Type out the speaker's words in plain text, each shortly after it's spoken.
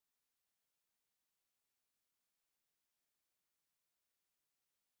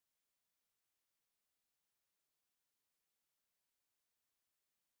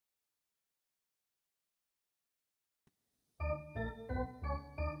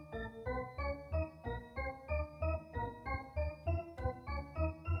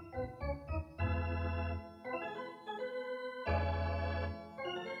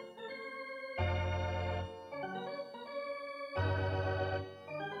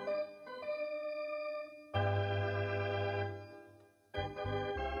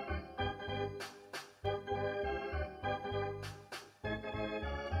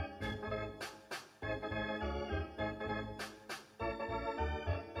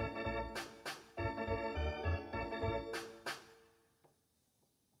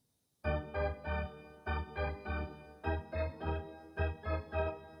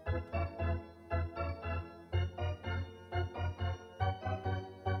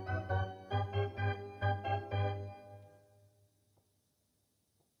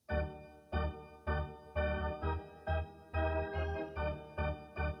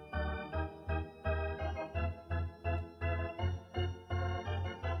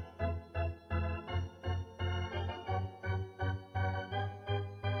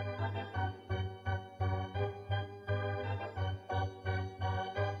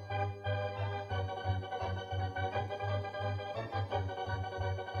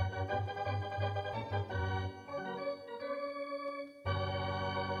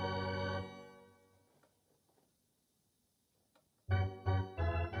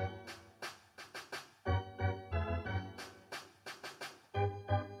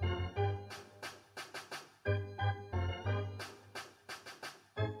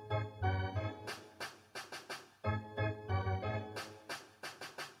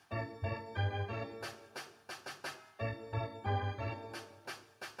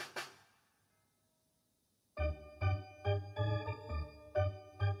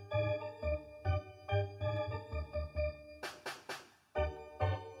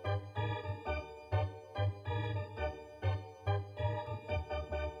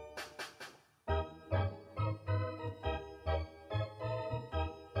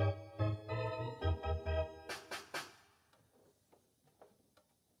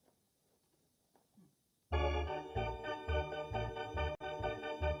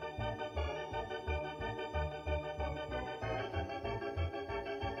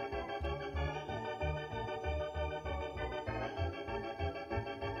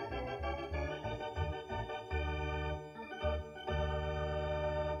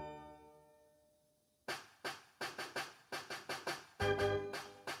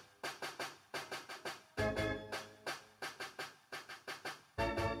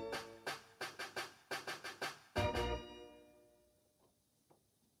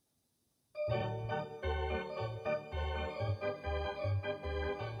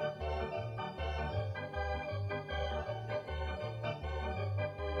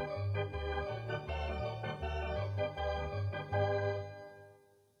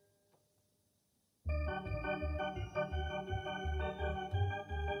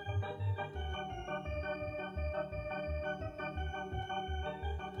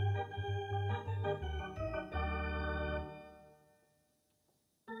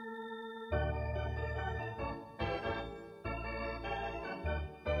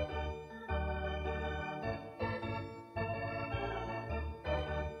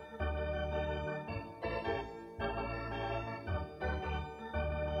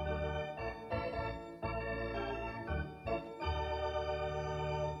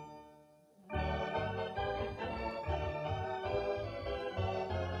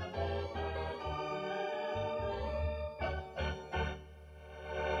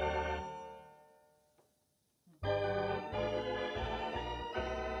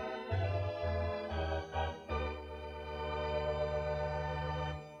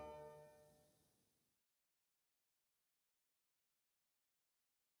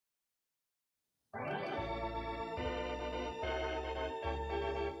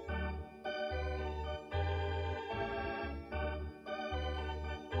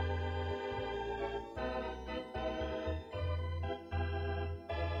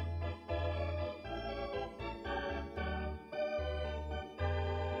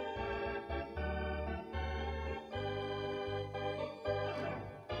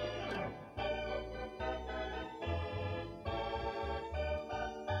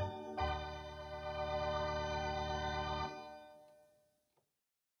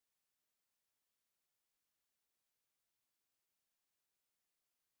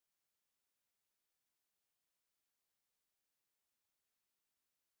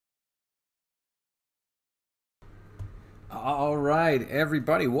All right,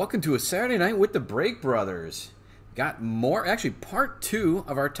 everybody, welcome to a Saturday night with the Break Brothers. Got more, actually, part two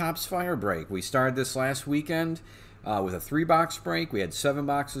of our Topps Fire break. We started this last weekend with a 3-box break. We had 7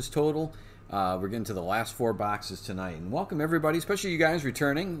 boxes total. We're getting to the last 4 boxes tonight. And welcome, everybody, especially you guys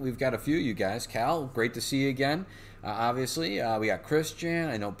returning. We've got a few of you guys. Cal, great to see you again. Obviously, we got Christian.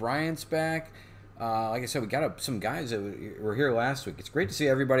 I know Brian's back. Like I said, we got some guys that were here last week. It's great to see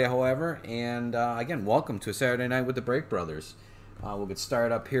everybody, however. And again, welcome to a Saturday night with the Break Brothers. We'll get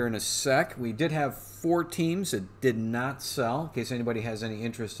started up here in a sec. We did have 4 teams that did not sell, in case anybody has any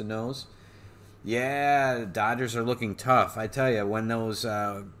interest in those. Yeah, the Dodgers are looking tough. I tell you, when those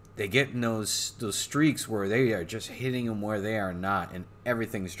they get in those streaks where they are just hitting them where they are not, and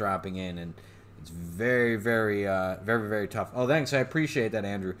everything's dropping in, and it's very, very, very tough. Oh, thanks. I appreciate that,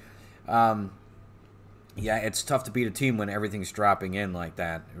 Andrew. Yeah, it's tough to beat a team when everything's dropping in like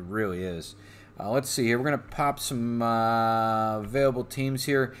that. It really is. Let's see here. We're going to pop some available teams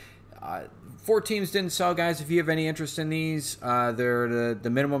here. 4 teams didn't sell, guys. If you have any interest in these, they're the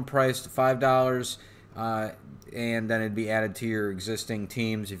minimum price, $5, and then it'd be added to your existing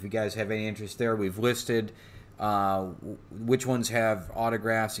teams. If you guys have any interest there, we've listed which ones have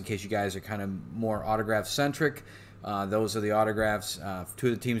autographs in case you guys are kind of more autograph-centric. Those are the autographs. 2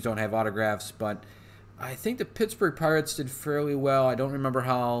 of the teams don't have autographs, but I think the Pittsburgh Pirates did fairly well. I don't remember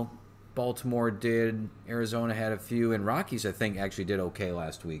how Baltimore did. Arizona had a few, and Rockies, I think, actually did okay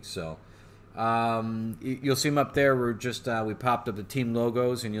last week. So you'll see them up there. We're just we popped up the team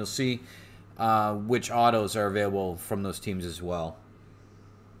logos, and you'll see which autos are available from those teams as well.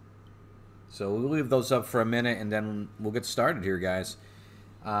 So we'll leave those up for a minute, and then we'll get started here, guys.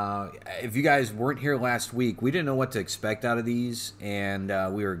 If you guys weren't here last week, we didn't know what to expect out of these, and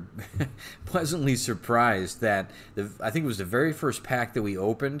we were pleasantly surprised that I think it was the very first pack that we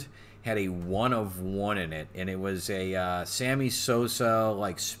opened had a 1 of 1 in it, and it was a Sammy Sosa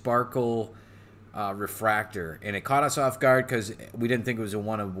like sparkle refractor, and it caught us off guard because we didn't think it was a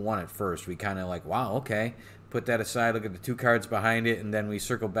 1 of 1 at first. We kind of like, wow, okay, put that aside, look at the 2 cards behind it, and then we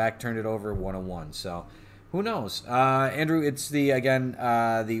circled back, turned it over, 1 of 1. So who knows? Andrew, it's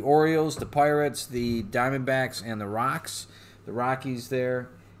the Orioles, the Pirates, the Diamondbacks, and the Rockies there.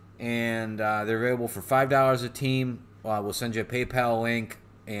 And they're available for $5 a team. We'll send you a PayPal link,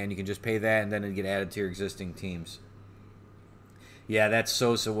 and you can just pay that, and then it'll get added to your existing teams. Yeah, that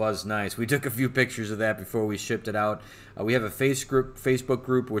Sosa was nice. We took a few pictures of that before we shipped it out. We have a Facebook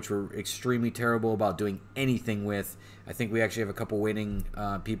group, which we're extremely terrible about doing anything with. I think we actually have a couple waiting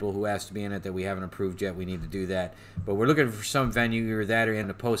people who asked to be in it that we haven't approved yet. We need to do that. But we're looking for some venue or that, or in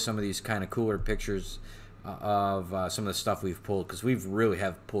to post some of these kind of cooler pictures of some of the stuff we've pulled, because we really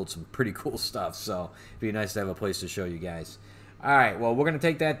have pulled some pretty cool stuff. So it'd be nice to have a place to show you guys. All right, well, we're going to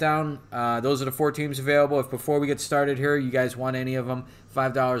take that down. Those are the 4 teams available. If before we get started here, you guys want any of them,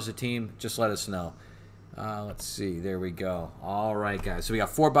 $5 a team, just let us know. Let's see. There we go. All right, guys. So we got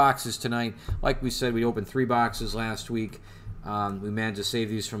 4 boxes tonight. Like we said, we opened 3 boxes last week. We managed to save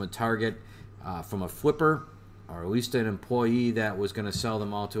these from a Target, from a flipper, or at least an employee that was going to sell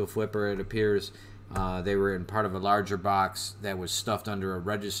them all to a flipper, it appears. They were in part of a larger box that was stuffed under a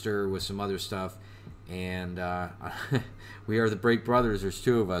register with some other stuff. And we are the Break Brothers. There's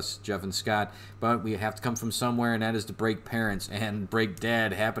 2 of us, Jeff and Scott. But we have to come from somewhere, and that is the Break Parents. And Break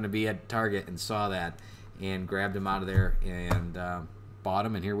Dad happened to be at Target and saw that and grabbed him out of there and bought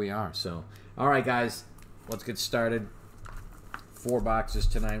him, and here we are. So, all right, guys, let's get started. 4 boxes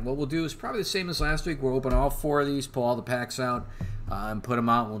tonight. What we'll do is probably the same as last week. We'll open all 4 of these, pull all the packs out, and put them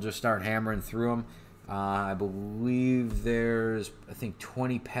out, and we'll just start hammering through them. I believe there's, I think,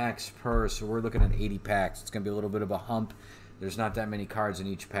 20 packs per, so we're looking at 80 packs. It's going to be a little bit of a hump. There's not that many cards in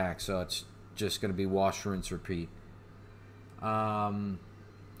each pack, so it's just going to be wash, rinse, repeat. Okay,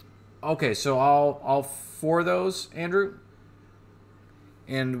 so all 4 of those, Andrew.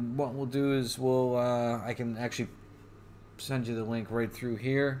 And what we'll do is I can actually send you the link right through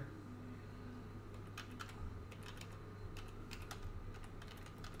here.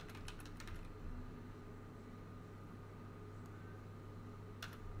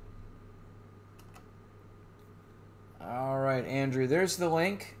 All right, Andrew, there's the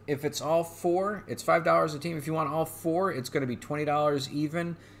link. If it's all 4, it's $5 a team. If you want all 4, it's going to be $20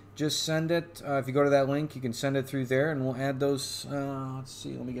 even. Just send it. If you go to that link, you can send it through there, and we'll add those. Let's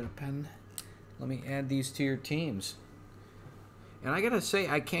see. Let me get a pen. Let me add these to your teams. And I got to say,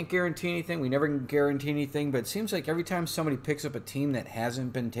 I can't guarantee anything. We never can guarantee anything, but it seems like every time somebody picks up a team that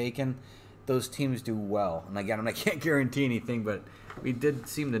hasn't been taken, those teams do well. And again, I can't guarantee anything, but we did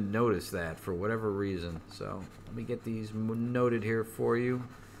seem to notice that for whatever reason. So let me get these noted here for you.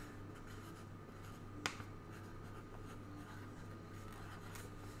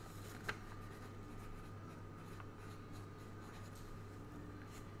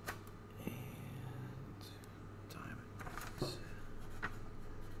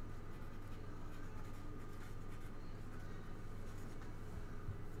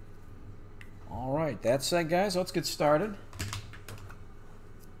 With that said, guys, let's get started.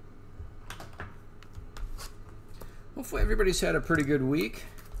 Hopefully everybody's had a pretty good week.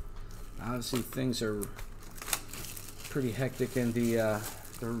 Obviously things are pretty hectic in the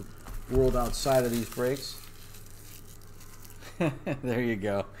world outside of these breaks. There you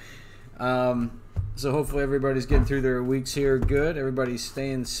go. So hopefully everybody's getting through their weeks here good. Everybody's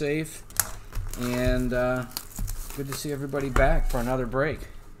staying safe. And good to see everybody back for another break.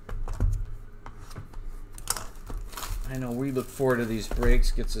 I know we look forward to these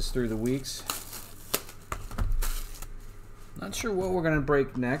breaks. Gets us through the weeks. Not sure what we're going to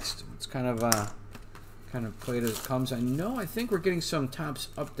break next. It's kind of play it as it comes. I think we're getting some Topps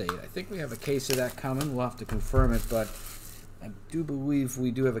update. I think we have a case of that coming. We'll have to confirm it, but I do believe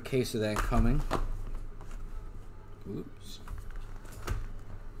we do have a case of that coming. Oops.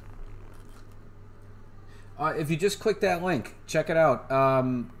 If you just click that link, check it out.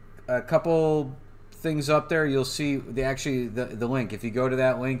 A couple things up there, you'll see the link. If you go to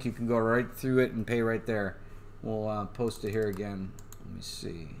that link, you can go right through it and pay right there. We'll post it here again. Let me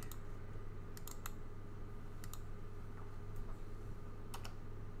see.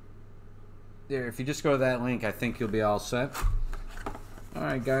 There, if you just go to that link, I think you'll be all set. All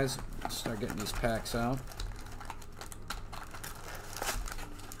right, guys, let's start getting these packs out.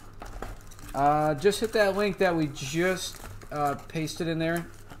 Just hit that link that we just pasted in there.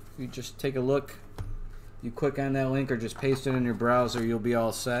 If you just take a look, you click on that link or just paste it in your browser, you'll be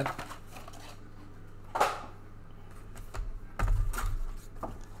all set.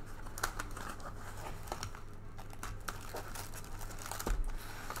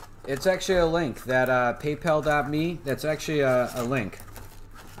 It's actually a link that PayPal.me. That's actually a link.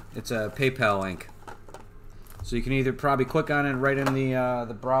 It's a PayPal link. So you can either probably click on it right in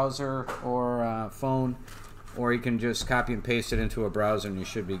the browser or phone, or you can just copy and paste it into a browser and you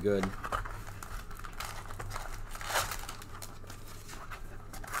should be good.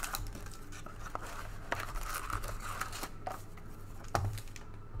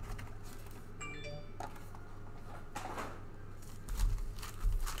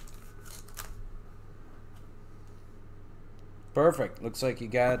 Perfect. Looks like you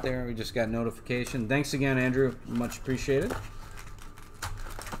got it there. We just got notification. Thanks again, Andrew. Much appreciated.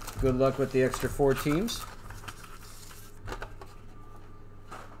 Good luck with the extra 4 teams.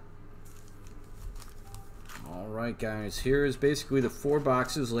 All right, guys. Here is basically the 4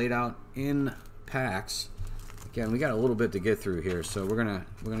 boxes laid out in packs. Again, we got a little bit to get through here, so we're gonna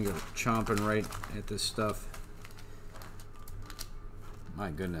go chomping right at this stuff. My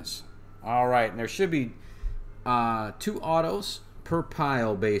goodness. All right, and there should be 2 autos per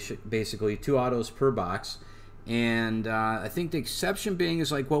pile, basically 2 autos per box, and I think the exception being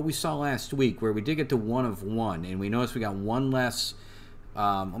is like what we saw last week, where we did get to 1 of 1, and we noticed we got 1 less.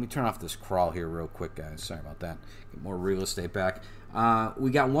 Let me turn off this crawl here real quick, guys. Sorry about that. Get more real estate back. We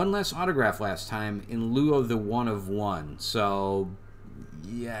got 1 less autograph last time in lieu of the 1 of 1. So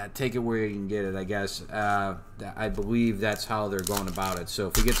yeah, take it where you can get it, I guess. I believe that's how they're going about it. So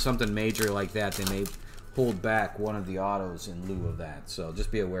if we get something major like that, they may hold back 1 of the autos in lieu of that. So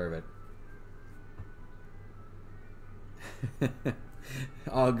just be aware of it.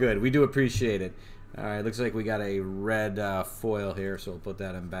 All good. We do appreciate it. All right, looks like we got a red foil here, so we'll put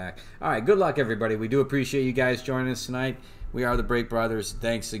that in back. All right, good luck, everybody. We do appreciate you guys joining us tonight. We are the Break Brothers.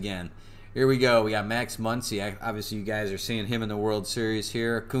 Thanks again. Here we go. We got Max Muncy. Obviously, you guys are seeing him in the World Series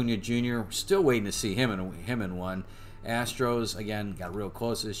here. Acuna Jr., still waiting to see him in one. Astros, again, got real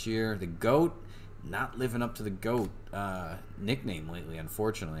close this year. The GOAT, not living up to the GOAT nickname lately,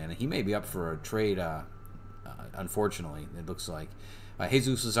 unfortunately. And he may be up for a trade, unfortunately, it looks like.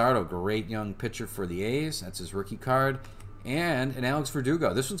 Jesus Luzardo, great young pitcher for the A's. That's his rookie card. And an Alex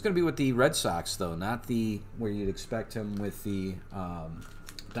Verdugo. This one's going to be with the Red Sox, though, not the where you'd expect him with the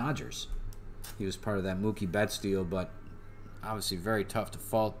Dodgers. He was part of that Mookie Betts deal, but obviously very tough to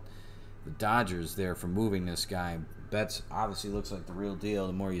fault the Dodgers there for moving this guy. Betts obviously looks like the real deal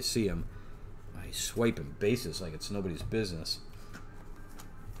the more you see him. He's swiping bases like it's nobody's business.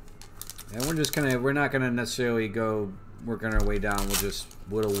 And we're not gonna necessarily go working our way down. We'll just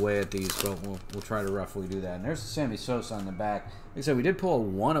whittle away at these, but we'll try to roughly do that. And there's the Sammy Sosa on the back. Like I said, we did pull a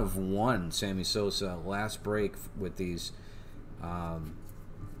 1 of 1 Sammy Sosa last break with these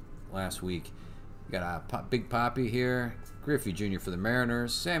last week. We got a Big Papi here, Griffey Jr. for the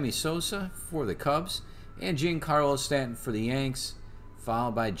Mariners, Sammy Sosa for the Cubs, and Giancarlo Stanton for the Yanks,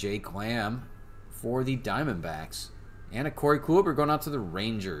 followed by Jake Lamb for the Diamondbacks, and a Corey Kluber going out to the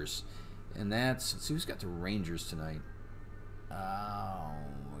Rangers. And let's see who's got the Rangers tonight.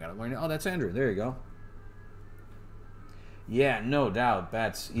 Oh, that's Andrew. There you go. Yeah, no doubt.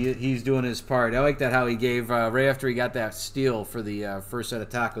 He's doing his part. I like that how he gave right after he got that steal for the first set of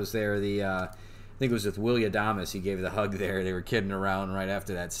tacos there. I think it was with Willie Adames. He gave the hug there. They were kidding around right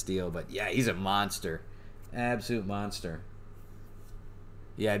after that steal. But yeah, he's a monster, absolute monster.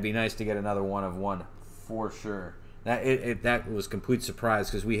 Yeah, it'd be nice to get another 1 of 1 for sure. That was complete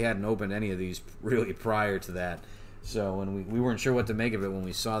surprise because we hadn't opened any of these really prior to that. So when we weren't sure what to make of it when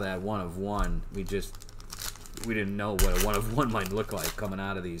we saw that 1 of 1, we didn't know what a 1 of 1 might look like coming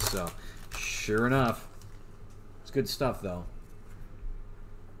out of these. So sure enough, it's good stuff though.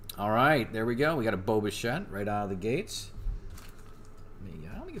 All right, there we go. We got a Bo Bichette right out of the gates.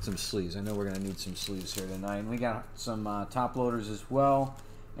 I want to get some sleeves. I know we're going to need some sleeves here tonight. And we got some top loaders as well.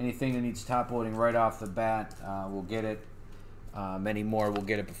 Anything that needs top loading right off the bat, we'll get it. Many more will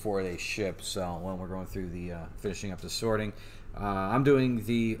get it before they ship. So when we're going through the finishing up the sorting, I'm doing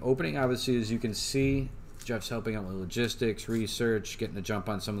the opening. Obviously, as you can see, Jeff's helping out with logistics, research, getting a jump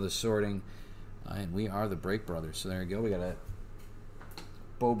on some of the sorting, and we are the Break Brothers. So there you go. We got a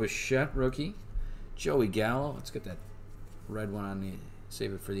Bo Bichette rookie, Joey Gallo. Let's get that red one on the.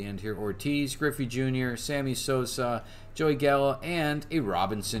 Save it for the end here. Ortiz, Griffey Jr., Sammy Sosa, Joey Gallo, and a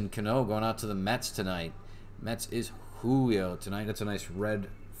Robinson Cano going out to the Mets tonight. Mets is Julio tonight. That's a nice red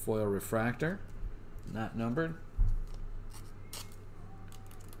foil refractor. Not numbered.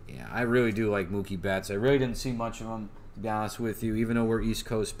 Yeah, I really do like Mookie Betts. I really didn't see much of him, to be honest with you. Even though we're East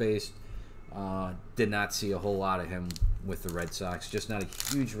Coast based, did not see a whole lot of him with the Red Sox. Just not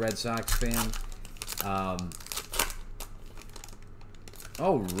a huge Red Sox fan.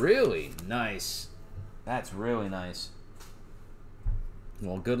 Oh, really? Nice. That's really nice.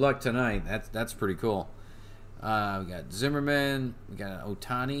 Well, good luck tonight. That's pretty cool. We got Zimmerman. We got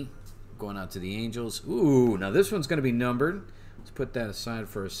Ohtani going out to the Angels. Ooh, now this one's going to be numbered. Let's put that aside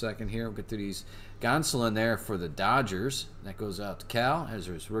for a second here. We'll get through these. Gonsolin there for the Dodgers. That goes out to Cal as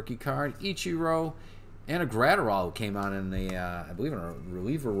his rookie card. Ichiro and a Gratterall who came out in the, I believe, in a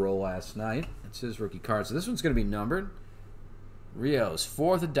reliever role last night. That's his rookie card. So this one's going to be numbered. Rios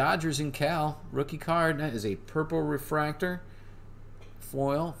for the Dodgers in Cal. Rookie card. That is a purple refractor.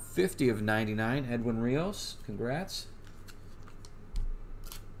 Foil. 50 of 99. Edwin Rios. Congrats.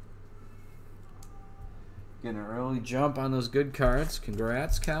 Getting an early jump on those good cards.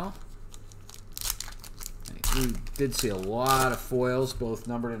 Congrats, Cal. We did see a lot of foils, both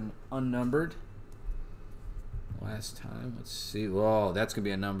numbered and unnumbered. Last time, let's see. Whoa, that's going to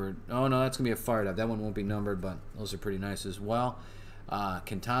be a numbered. Oh, no, that's going to be a fired up. That one won't be numbered, but those are pretty nice as well.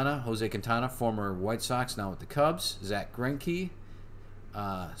 Quintana, Jose Quintana, former White Sox, now with the Cubs. Zach Greinke,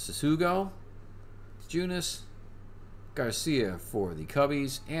 Sasugo, Junis, Garcia for the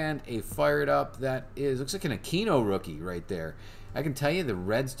Cubbies, and a fired up that is, looks like an Aquino rookie right there. I can tell you the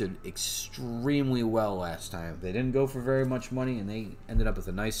Reds did extremely well last time. They didn't go for very much money, and they ended up with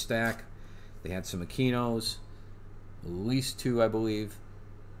a nice stack. They had some Aquinos. At least 2, I believe.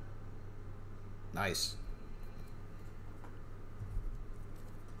 Nice.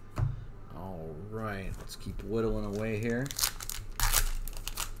 All right, let's keep whittling away here.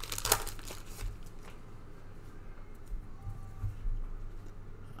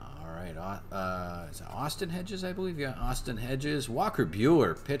 All right, is it Austin Hedges, I believe? Yeah, Austin Hedges. Walker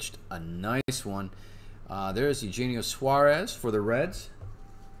Buehler pitched a nice one. There's Eugenio Suarez for the Reds.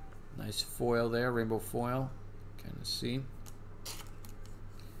 Nice foil there, rainbow foil. Kind of see.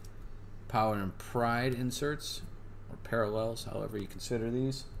 Power and Pride inserts, or parallels, however you consider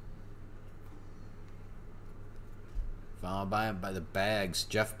these. Followed by the bags.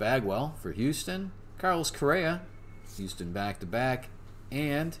 Jeff Bagwell for Houston. Carlos Correa, Houston back-to-back.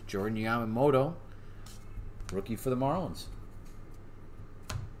 And Jordan Yamamoto, rookie for the Marlins.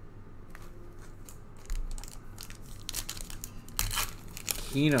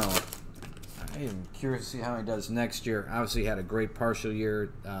 Keno. I am curious to see how he does next year. Obviously, he had a great partial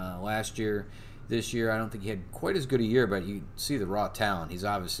year last year. This year, I don't think he had quite as good a year, but you see the raw talent. He's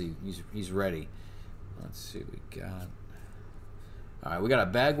obviously he's ready. Let's see what we got. All right, we got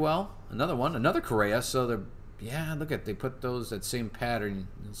a Bagwell, another one, another Correa. So they're look at they put those that same pattern.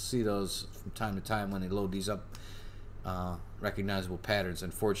 You'll see those from time to time when they load these up. Recognizable patterns,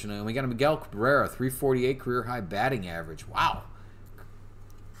 unfortunately. And we got a Miguel Cabrera, 348 career high batting average. Wow.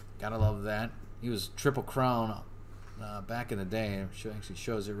 Gotta love that. He was Triple Crown back in the day. It actually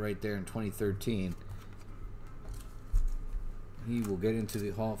shows it right there in 2013. He will get into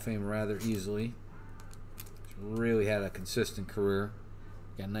the Hall of Fame rather easily. Really had a consistent career.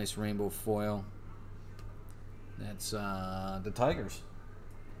 Got a nice rainbow foil. That's the Tigers.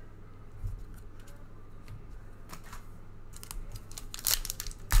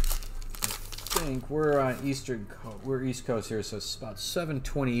 I think we're we're East Coast here, so it's about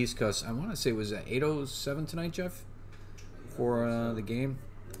 7:20 East Coast. I want to say it was at 8:07 tonight, Jeff, for the game.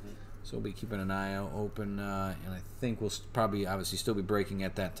 So we'll be keeping an eye out open, and I think we'll probably obviously still be breaking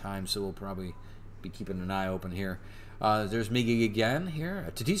at that time. So we'll probably be keeping an eye open here. There's Miggy again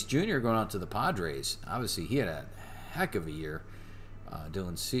here. Tatis Jr. going out to the Padres. Obviously, he had a heck of a year.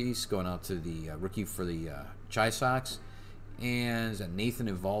 Dylan Cease going out to the rookie for the Chi Sox. And is that Nathan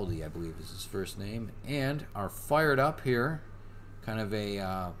Eovaldi, I believe is his first name. And our fired up here, kind of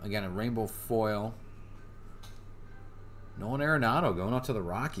a, again, a rainbow foil. Nolan Arenado going out to the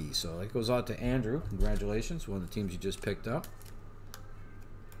Rockies. So that goes out to Andrew. Congratulations, one of the teams you just picked up.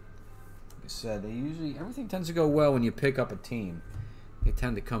 Like I said, everything tends to go well when you pick up a team. They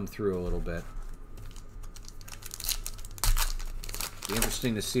tend to come through a little bit. Be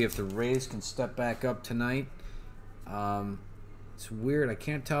interesting to see if the Rays can step back up tonight. It's weird. I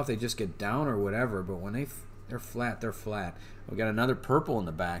can't tell if they just get down or whatever, but when they're flat, they're flat. We got another purple in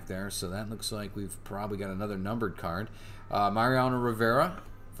the back there, so that looks like we've probably got another numbered card. Mariano Rivera,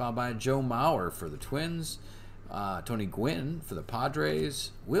 followed by Joe Mauer for the Twins. Tony Gwynn for the Padres.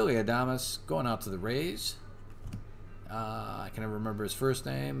 Willie Adames going out to the Rays. I can never remember his first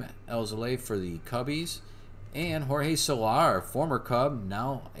name. Elzalay for the Cubbies. And Jorge Soler, former Cub,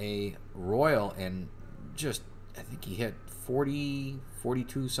 now a Royal, and just, I think he hit 40,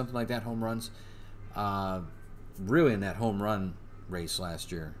 42, something like that, home runs. Really in that home run race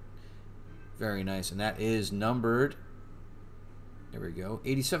last year. Very nice. And that is numbered, there we go,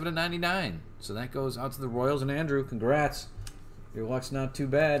 87/99. So that goes out to the Royals. And Andrew, congrats. Your luck's not too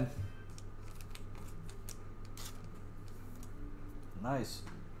bad. Nice.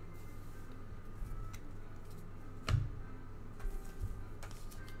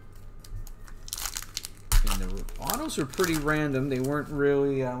 The autos are pretty random. They weren't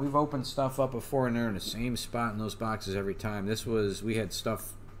really, we've opened stuff up before and they're in the same spot in those boxes every time. We had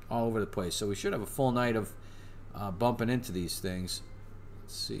stuff all over the place. So we should have a full night of bumping into these things.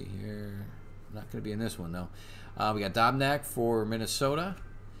 Let's see here. Not going to be in this one, though. We got Dobnak for Minnesota.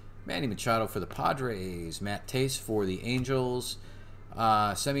 Manny Machado for the Padres. Matt Tace for the Angels.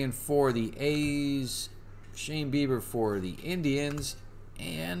 Semien for the A's. Shane Bieber for the Indians.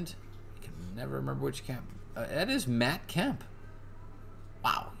 And I can never remember which camp. That is Matt Kemp.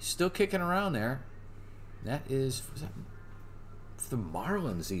 Wow, he's still kicking around there. That is the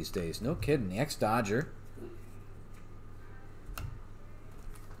Marlins these days. No kidding. The ex-Dodger.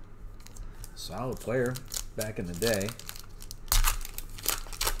 Solid player back in the day.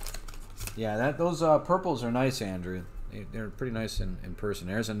 Yeah, those purples are nice, Andrew. They're pretty nice in person.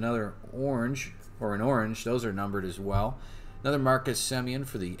 There's another orange, or an orange. Those are numbered as well. Another Marcus Semien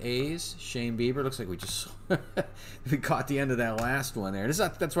for the A's. Shane Bieber. Looks like we just we caught the end of that last one there.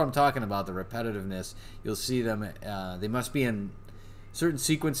 That's what I'm talking about, the repetitiveness. You'll see them. They must be in certain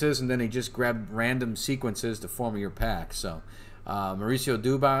sequences, and then they just grab random sequences to form your pack. So Mauricio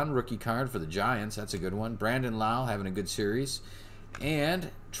Dubon, rookie card for the Giants. That's a good one. Brandon Lau having a good series.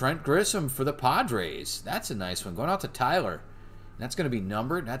 And Trent Grisham for the Padres. That's a nice one. Going out to Tyler. That's going to be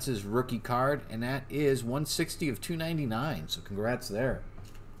numbered. That's his rookie card, and that is 160/299. So congrats there.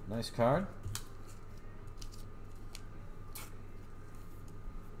 Nice card.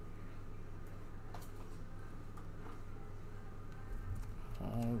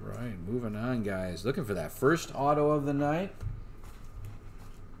 All right, moving on, guys. Looking for that first auto of the night.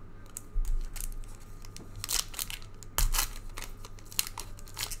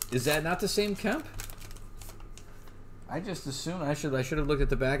 Is that not the same Kemp? I just assumed I should have looked at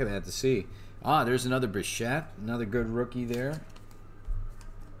the back of that to see. Ah, there's another Bichette, another good rookie there.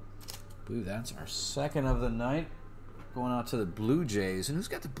 I believe that's our second of the night. Going out to the Blue Jays. And who's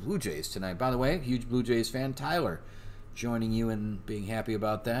got the Blue Jays tonight? By the way, huge Blue Jays fan, Tyler, joining you and being happy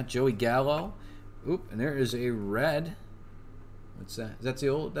about that. Joey Gallo. Oop, and there is a red. What's that? That's the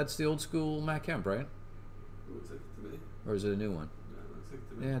old school Matt Kemp, right? Looks like it to me. Or is it a new one?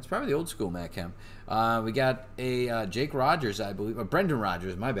 Yeah, it's probably the old school Matt Kemp. We got a Jake Rogers, I believe, or Brendan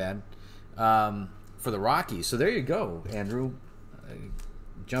Rodgers, my bad, for the Rockies. So there you go, Andrew.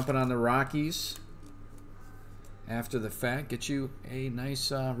 Jumping on the Rockies after the fact. Get you a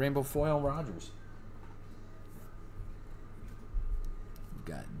nice rainbow foil Rogers. We've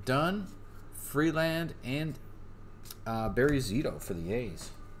got Dunn, Freeland, and Barry Zito for the A's.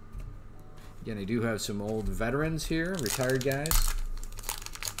 Again, I do have some old veterans here, retired guys.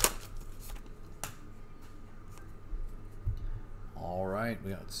 All right,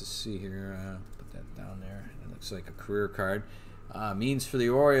 let's just see here. Put that down there. It looks like a career card. Means for the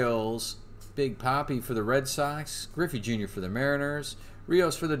Orioles. Big Papi for the Red Sox. Griffey Jr. for the Mariners.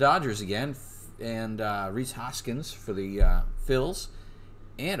 Rios for the Dodgers again. and Rhys Hoskins for the Phils.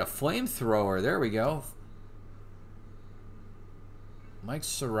 And a flamethrower. There we go. Mike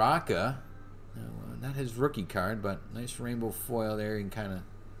Soroka. Not his rookie card, but nice rainbow foil there. You can kind of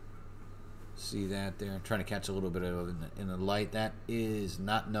see that there. I'm trying to catch a little bit of it in the light. That is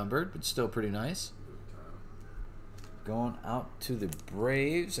not numbered, but still pretty nice. Going out to the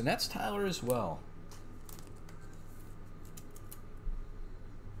Braves, and that's Tyler as well.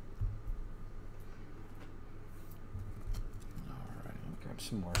 All right, I'll grab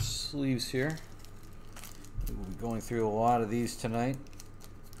some more sleeves here. We'll be going through a lot of these tonight.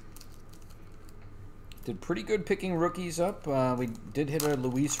 Did pretty good picking rookies up. We did hit a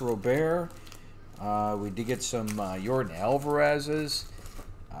Luis Robert. We did get some Yordan Alvarez's.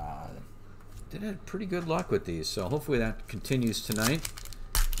 Did have pretty good luck with these, so hopefully that continues tonight.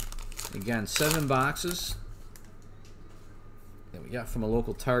 Again, 7 boxes that we got from a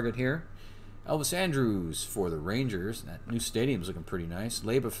local Target here. Elvis Andrews for the Rangers. That new stadium's looking pretty nice.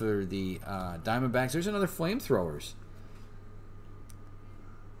 Leba for the Diamondbacks. There's another flamethrowers.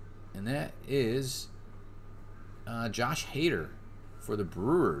 And that is Josh Hader for the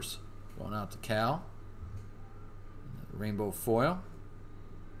Brewers. Going out to Cal. Rainbow foil.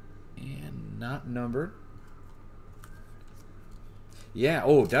 And not numbered. Yeah,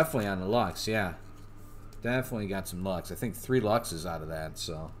 oh, definitely on the Lux, yeah. Definitely got some Lux. I think 3 Luxes out of that,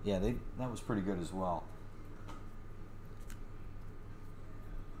 so yeah, that was pretty good as well.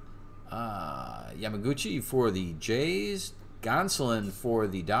 Yamaguchi for the Jays, Gonsolin for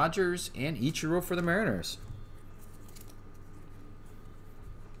the Dodgers, and Ichiro for the Mariners.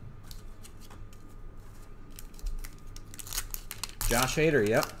 Josh Hader,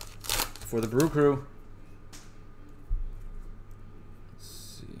 yep, for the Brew Crew. Let's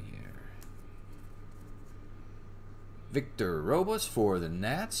see here. Victor Robles for the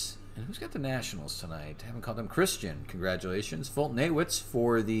Nats. And who's got the Nationals tonight? I haven't called them. Christian, congratulations. Fulton Awitz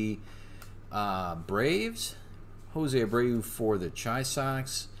for the Braves. Jose Abreu for the Chi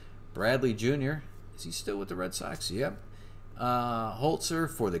Sox. Bradley Jr. Is he still with the Red Sox? Yep. Holzer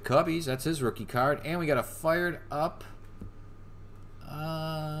for the Cubbies. That's his rookie card. And we got a fired up.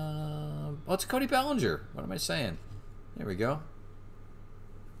 Oh, it's Cody Bellinger. What am I saying? There we go.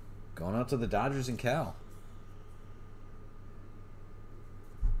 Going out to the Dodgers and Cal.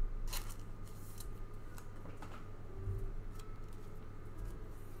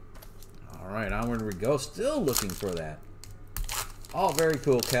 All right, onward we go. Still looking for that. Oh, very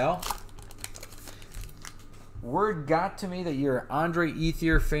cool, Cal. Word got to me that you're an Andre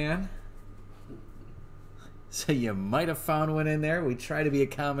Ethier fan. So you might have found one in there. We try to be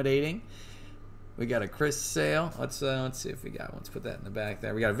accommodating. We got a Chris Sale. Let's see if we got one. Let's put that in the back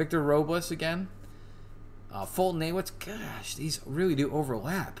there. We got a Victor Robles again. Fulton Awitz. Gosh, these really do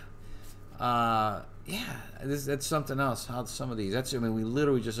overlap. Yeah, that's something else. How some of these. I mean, we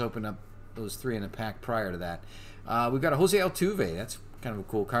literally just opened up those 3 in a pack prior to that. We've got a Jose Altuve. That's kind of a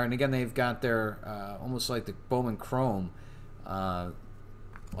cool card. And again, they've got their almost like the Bowman Chrome.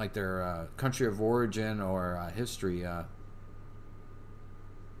 Like their country of origin or history.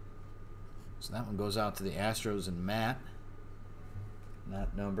 So that one goes out to the Astros and Matt.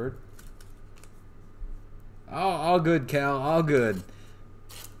 Not numbered. Oh, all good, Cal. All good.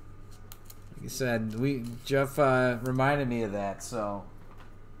 Like I said, Jeff reminded me of that, so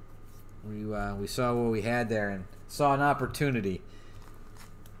we saw what we had there and saw an opportunity.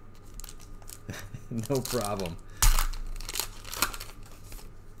 No problem.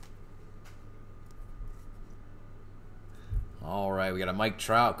 All right, we got a Mike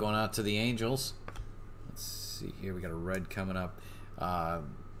Trout going out to the Angels. Let's see here. We got a red coming up. Not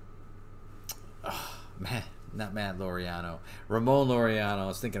Matt Laureano. Ramon Laureano. I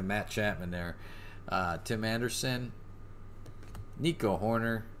was thinking of Matt Chapman there. Tim Anderson. Nico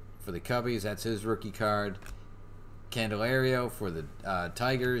Horner for the Cubbies. That's his rookie card. Candelario for the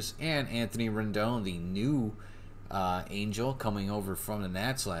Tigers. And Anthony Rendon, the new Angel, coming over from the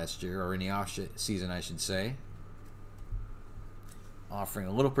Nats last year, or in the off-season, I should say. Offering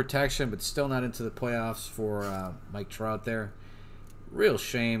a little protection, but still not into the playoffs for Mike Trout there. Real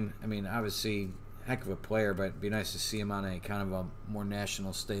shame. I mean, obviously, heck of a player, but it'd be nice to see him on a kind of a more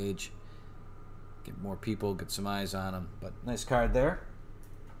national stage. Get more people, get some eyes on him. But nice card there.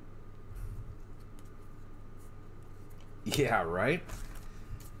 Yeah, right?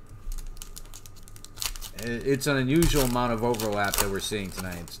 It's an unusual amount of overlap that we're seeing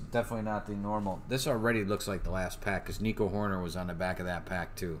tonight. It's definitely not the normal. This already looks like the last pack because Nico Horner was on the back of that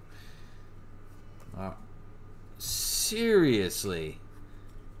pack too. Seriously,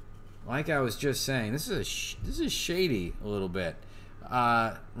 like I was just saying, this is shady a little bit.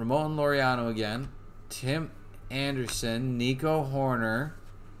 Ramon Laureano again. Tim Anderson. Nico Horner.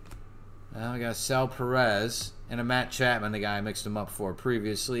 We got Sal Perez. And a Matt Chapman, the guy I mixed him up for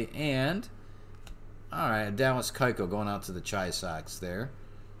previously. And, all right, a Dallas Keuchel going out to the Chi Sox there.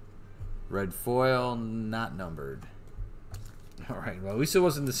 Red foil, not numbered. All right, well, at least it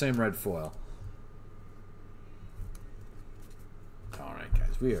wasn't the same red foil. All right,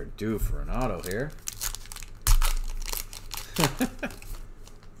 guys, we are due for an auto here.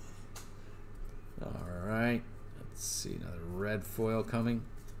 All right, let's see, another red foil coming.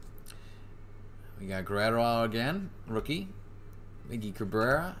 We got Guerrero again, rookie. Miggy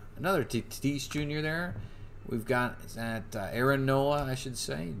Cabrera, another Tatis Jr. there. We've got Aaron Nola, I should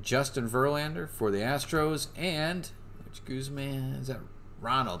say. Justin Verlander for the Astros. And, which Guzman? Is that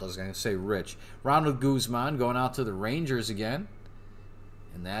Ronald? I was going to say Rich. Ronald Guzman going out to the Rangers again.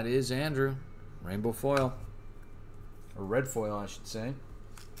 And that is Andrew. Rainbow foil. Or red foil, I should say.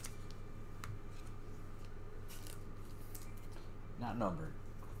 Not numbered.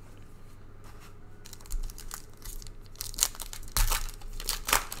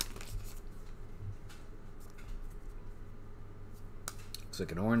 Looks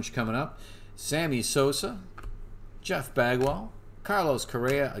like an orange coming up. Sammy Sosa, Jeff Bagwell, Carlos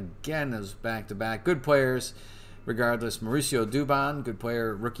Correa, again, those back-to-back. Good players, regardless. Mauricio Dubon, good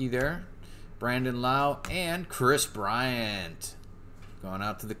player, rookie there. Brandon Lau, and Chris Bryant. Going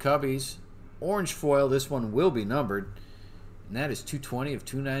out to the Cubbies. Orange foil, this one will be numbered. And that is 220 of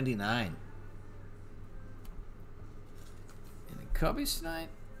 299. And the Cubbies tonight,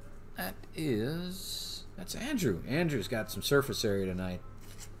 that's Andrew. Andrew's got some surface area tonight.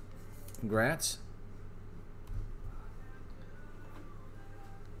 Congrats.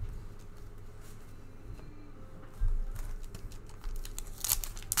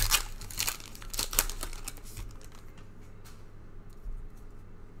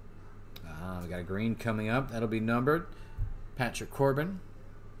 We got a green coming up. That'll be numbered. Patrick Corbin,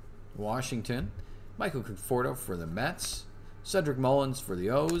 Washington. Michael Conforto for the Mets. Cedric Mullins for the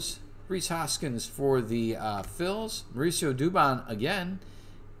O's. Rhys Hoskins for the Phils. Mauricio Dubon again.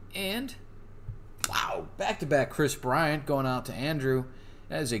 And, wow, back-to-back Chris Bryant going out to Andrew.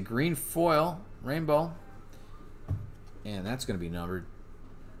 That is a green foil, rainbow. And that's going to be numbered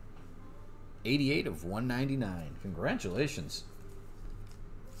 88 of 199. Congratulations.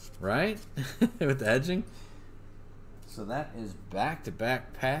 Right? With the edging. So that is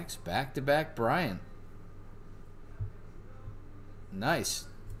back-to-back packs, back-to-back Bryant. Nice.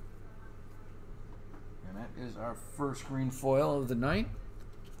 And that is our first green foil of the night.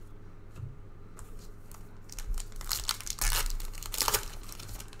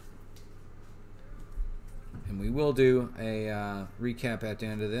 And we will do a recap at the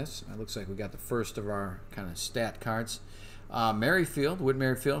end of this. It looks like we got the first of our kind of stat cards. Merrifield, Whit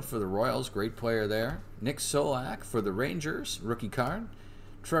Merrifield for the Royals, great player there. Nick Solak for the Rangers, rookie card.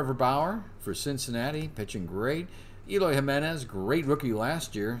 Trevor Bauer for Cincinnati, pitching great. Eloy Jimenez, great rookie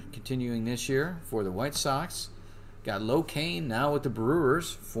last year, continuing this year for the White Sox. Got Lo Cain now with the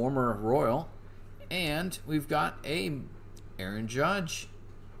Brewers, former Royal. And we've got a Aaron Judge.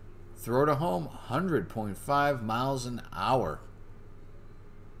 Throw to home, 100.5 miles an hour.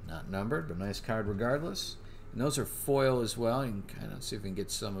 Not numbered, but nice card regardless. And those are foil as well. You can kind of see if we can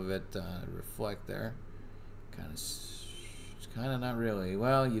get some of it reflect there. It's kind of not really.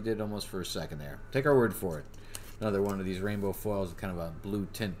 Well, you did almost for a second there. Take our word for it. Another one of these rainbow foils with kind of a blue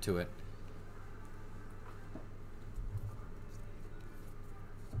tint to it.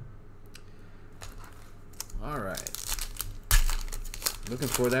 All right. Looking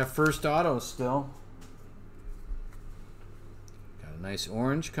for that first auto still. Got a nice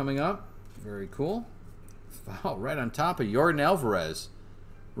orange coming up. Very cool. Foul right on top of Yordan Alvarez.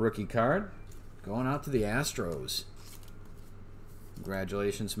 Rookie card. Going out to the Astros.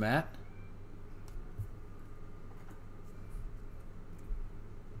 Congratulations, Matt.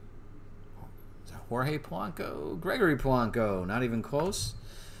 Is that Jorge Polanco? Gregory Polanco. Not even close.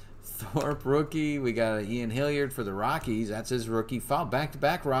 Thorpe rookie. We got Ian Hilliard for the Rockies. That's his rookie. Foul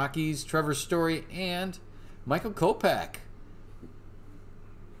back-to-back Rockies. Trevor Story and Michael Kopech.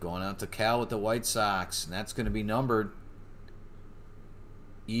 Going out to Cal with the White Sox. And that's going to be numbered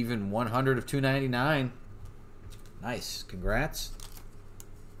even 100 of 299. Nice. Congrats.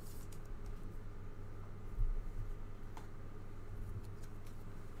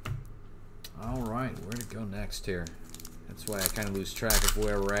 All right. Where to go next here? That's why I kind of lose track of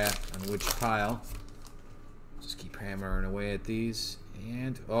where we're at on which pile. Just keep hammering away at these.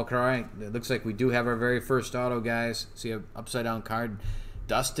 And, okay, all right. It looks like we do have our very first auto, guys. See an upside-down card.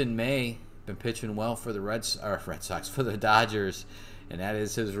 Dustin May, been pitching well for the Red Sox, for the Dodgers. And that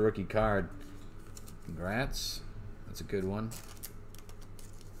is his rookie card. Congrats. That's a good one.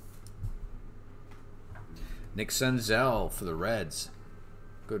 Nick Senzel for the Reds.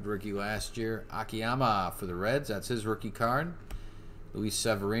 Good rookie last year. Akiyama for the Reds. That's his rookie card. Luis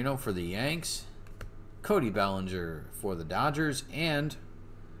Severino for the Yanks. Cody Bellinger for the Dodgers. And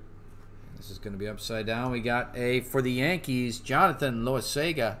this is going to be upside down. We got a, for the Yankees, Jonathan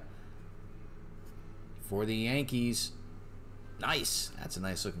Loaisiga. For the Yankees. Nice. That's a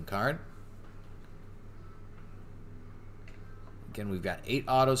nice looking card. Again, we've got 8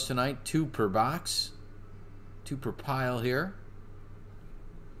 autos tonight. 2 per box. 2 per pile here.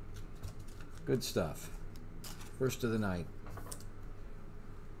 Good stuff. First of the night.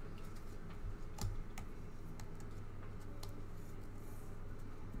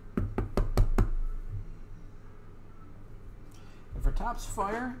 And for Topps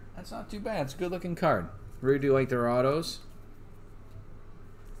Fire, that's not too bad. It's a good looking card. Really do like their autos.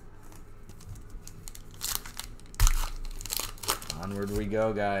 Onward we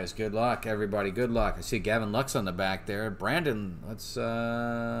go, guys. Good luck, everybody. Good luck. I see Gavin Lux on the back there. Brandon, it's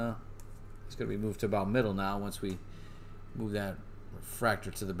going to be moved to about middle now once we move that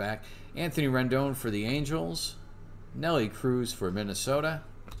refractor to the back. Anthony Rendon for the Angels. Nelly Cruz for Minnesota.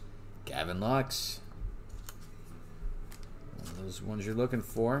 Gavin Lux. One of those ones you're looking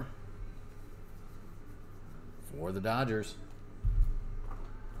for the Dodgers.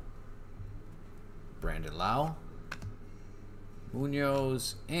 Brandon Lau.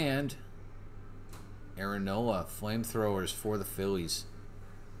 Munoz and Aaron Nola, flamethrowers for the Phillies.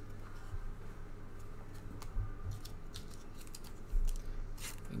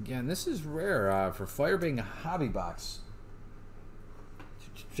 Again, this is rare for Fire being a hobby box.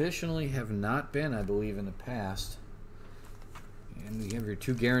 Traditionally have not been, I believe, in the past. And we have your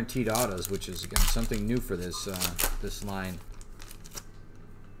 2 guaranteed autos, which is again something new for this this line.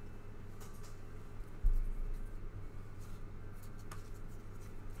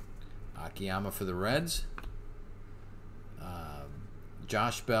 Akiyama for the Reds.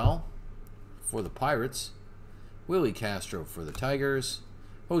 Josh Bell for the Pirates. Willie Castro for the Tigers.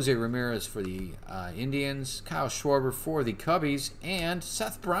 Jose Ramirez for the Indians. Kyle Schwarber for the Cubbies. And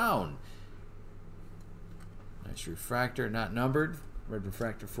Seth Brown. Nice refractor, not numbered. Red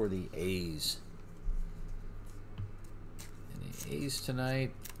refractor for the A's. And the A's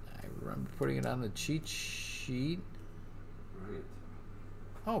tonight, I remember putting it on the cheat sheet. Right.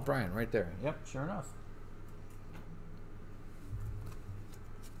 Oh, Brian, right there. Yep, sure enough.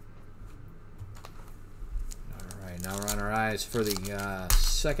 All right, now we're on our eyes for the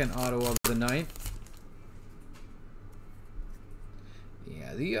second auto of the night.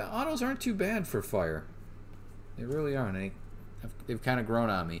 Yeah, the autos aren't too bad for Fire. They really aren't. They've kind of grown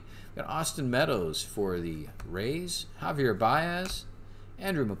on me. We've got Austin Meadows for the Rays. Javier Baez.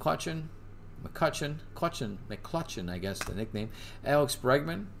 Andrew McCutchen, I guess the nickname. Alex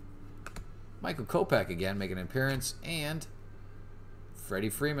Bregman. Michael Kopech again making an appearance. And Freddie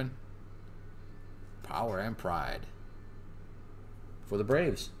Freeman. Power and pride for the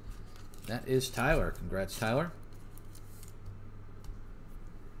Braves. That is Tyler. Congrats, Tyler.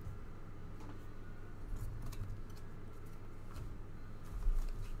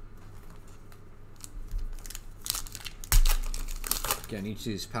 Again, each of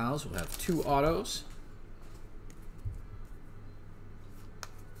these piles will have 2 autos.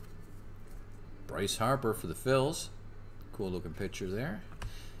 Bryce Harper for the Phils. Cool looking picture there.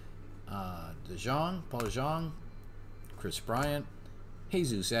 Paul DeJong, Chris Bryant,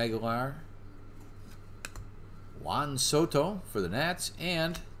 Jesus Aguilar, Juan Soto for the Nats,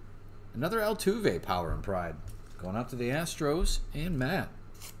 and another Altuve power and pride. Going out to the Astros and Matt.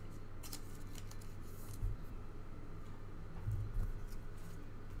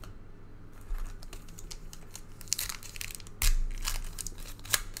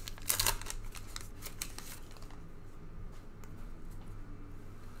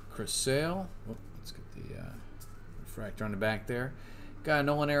 Chris Sale. Oh, let's get the refractor on the back there. Got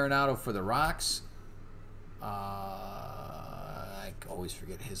Nolan Arenado for the Rocks. I always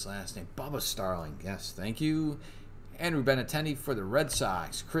forget his last name. Bubba Starling. Yes, thank you. Andrew Benintendi for the Red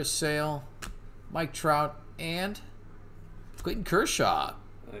Sox. Chris Sale, Mike Trout, and Clayton Kershaw.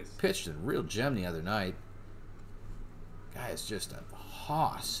 Nice. Pitched a real gem the other night. Guy is just a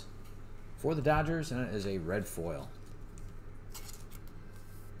hoss for the Dodgers, and it is a red foil.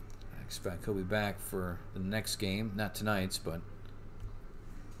 I expect he'll be back for the next game, not tonight's, but.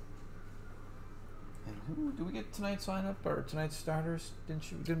 And who do we get tonight's lineup or tonight's starters?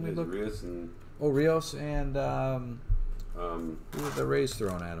 Didn't we look? Rios and Rios and who were the Rays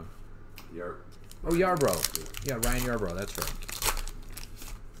throwing at him? Yarbrough. Oh, Yarbrough. Yeah, Ryan Yarbrough. That's right.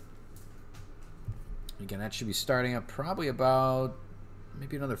 Again, that should be starting up probably about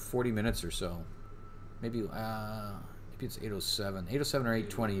maybe another 40 minutes or so. Maybe it's 8:07. 8:07 or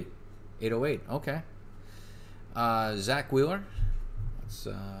 8:20. 8:08. Okay. Zach Wheeler. Let's,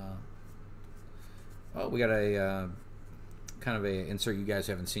 we got a kind of a insert you guys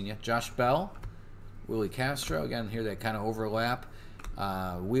haven't seen yet. Josh Bell. Willie Castro. Again, here they kind of overlap.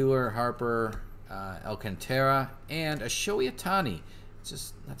 Wheeler, Harper, Alcantara, and a Shohei Ohtani. It's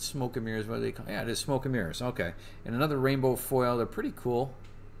just not smoke and mirrors. What do they call? Yeah, it is smoke and mirrors. Okay, and another rainbow foil. They're pretty cool.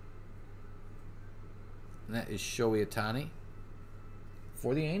 And that is Shohei Ohtani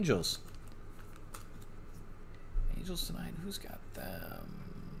for the Angels. Angels tonight. Who's got them?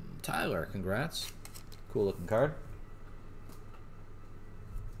 Tyler. Congrats. Cool looking card.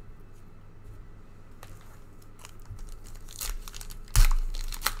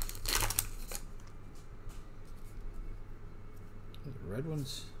 Red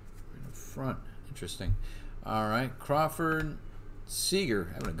ones right in front. Interesting. All right. Crawford,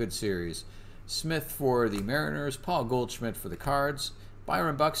 Seager having a good series. Smith for the Mariners. Paul Goldschmidt for the Cards.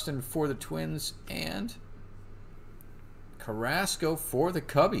 Byron Buxton for the Twins. And Carrasco for the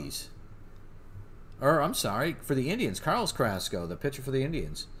Cubbies. Or, I'm sorry, for the Indians. Carlos Carrasco, the pitcher for the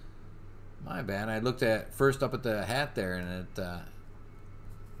Indians. My bad. I looked at first up at the hat there, and it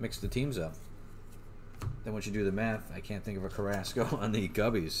mixed the teams up. Then once you do the math, I can't think of a Carrasco on the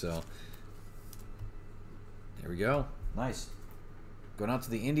Cubbies. So there we go. Nice. Going out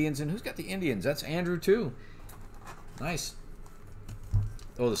to the Indians. And who's got the Indians? That's Andrew, too. Nice.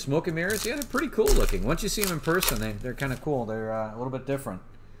 Oh, the smoke and mirrors? Yeah, they're pretty cool looking. Once you see them in person, they're kind of cool. They're a little bit different.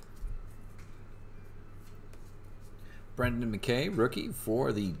 Brendan McKay, rookie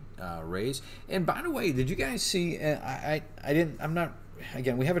for the Rays. And by the way, did you guys see? I'm not.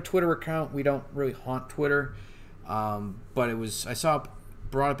 Again, we have a Twitter account. We don't really haunt Twitter, but I saw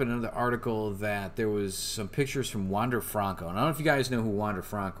brought up in another article that there was some pictures from Wander Franco. And I don't know if you guys know who Wander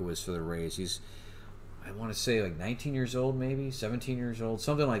Franco is for the Rays. He's, I want to say, like 19 years old, maybe 17 years old,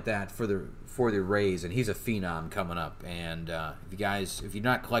 something like that for the Rays. And he's a phenom coming up. And if you're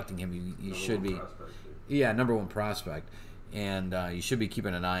not collecting him, you should be. Yeah, #1 prospect, and you should be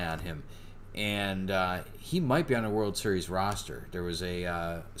keeping an eye on him. And he might be on a World Series roster. There was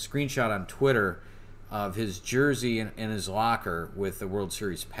a screenshot on Twitter of his jersey in his locker with the World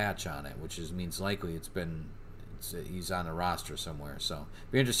Series patch on it, which means likely he's on the roster somewhere. So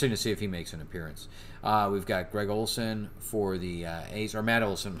be interesting to see if he makes an appearance. We've got Greg Olson for the A's, or Matt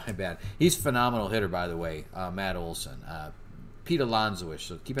Olson, my bad. He's a phenomenal hitter, by the way, Matt Olson. Pete Alonso-ish,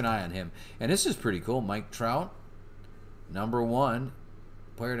 so keep an eye on him. And this is pretty cool. Mike Trout, #1.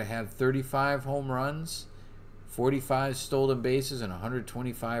 Player to have 35 home runs, 45 stolen bases, and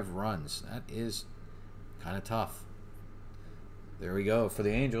 125 runs. That is kind of tough. There we go for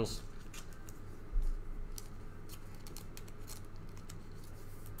the Angels.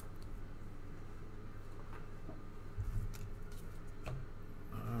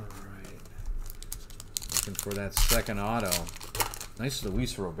 All right. Looking for that second auto. Nice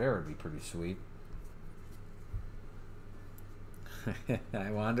Luis Robert would be pretty sweet.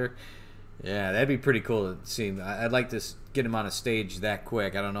 I wonder. Yeah, that'd be pretty cool to see. I'd like to get him on a stage that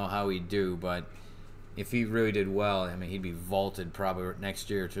quick. I don't know how he'd do, but if he really did well, I mean, he'd be vaulted probably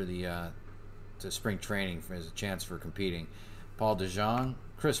next year to spring training as a chance for competing. Paul DeJong,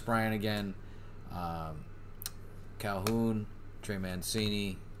 Chris Bryant again, Calhoun, Trey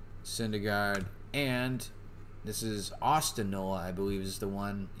Mancini, Syndergaard, and this is Austin Nola, I believe is the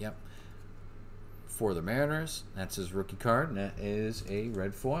one. Yep. For the Mariners. That's his rookie card, and that is a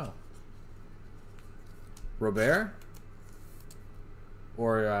red foil. Robert?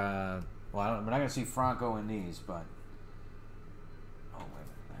 Or, well, we're not going to see Franco in these, but... Oh, wait a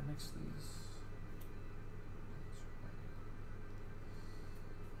minute. Did I mix these?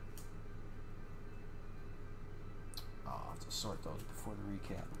 Oh, I'll have to sort those before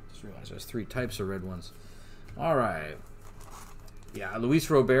the recap. Just realized there's 3 types of red ones. All right. Yeah, Luis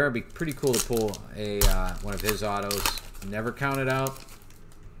Robert would be pretty cool to pull one of his autos. Never counted out.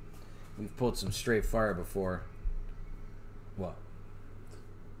 We've pulled some straight fire before. What?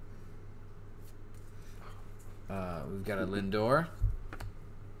 We've got a Lindor.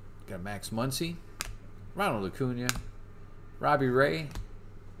 Got Max Muncy. Ronald Acuna. Robbie Ray.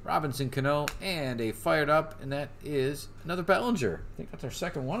 Robinson Cano. And a fired up, and that is another Bellinger. I think that's our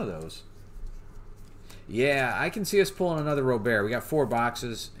second one of those. Yeah, I can see us pulling another Robert. We got 4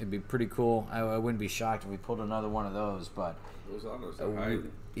 boxes. It'd be pretty cool. I wouldn't be shocked if we pulled another one of those. But those autos are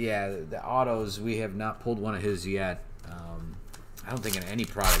hiding. Yeah, the autos, we have not pulled one of his yet. I don't think in any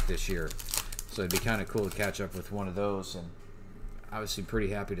product this year. So it'd be kind of cool to catch up with one of those. And obviously pretty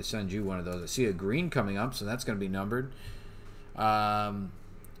happy to send you one of those. I see a green coming up, so that's going to be numbered. Again,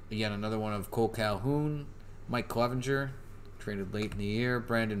 another one of Cole Calhoun, Mike Clevenger, traded late in the year,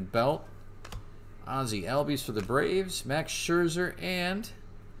 Brandon Belt, Ozzie Albies for the Braves, Max Scherzer, and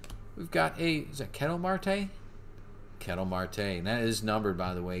we've got is that Ketel Marte? Ketel Marte, and that is numbered,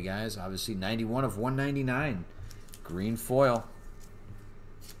 by the way, guys. Obviously, 91 of 199, green foil.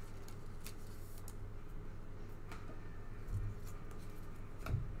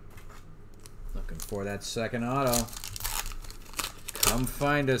 Looking for that second auto. Come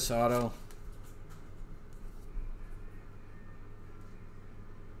find us, auto.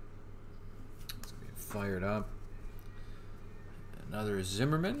 Let's get fired up. Another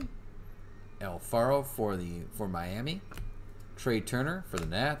Zimmerman. Alfaro for Miami. Trey Turner for the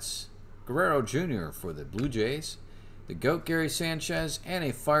Nats. Guerrero Jr. for the Blue Jays. The GOAT Gary Sanchez, and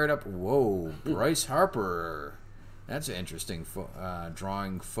a fired up, whoa, Bryce Harper. That's an interesting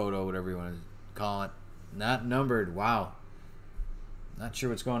drawing photo, whatever you want to call it. Not numbered. Wow. Not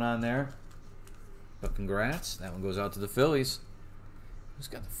sure what's going on there. But congrats. That one goes out to the Phillies. Who's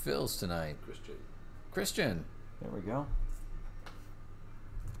got the Phils tonight? Christian. There we go.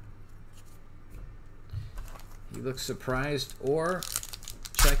 He looks surprised, or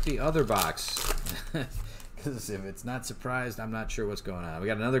check the other box. Because if it's not surprised, I'm not sure what's going on. We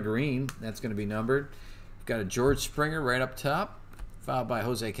got another green. That's going to be numbered. We've got a George Springer right up top, followed by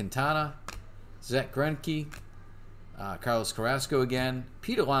Jose Quintana, Zach Greinke, Carlos Carrasco again,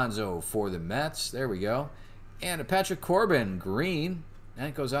 Pete Alonso for the Mets. There we go. And a Patrick Corbin green.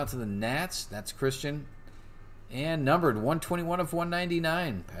 That goes out to the Nats. That's Christian. And numbered 121 of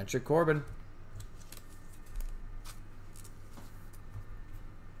 199. Patrick Corbin.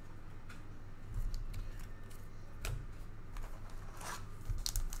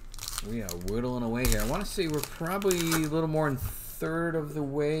 We are whittling away here. I want to say we're probably a little more than third of the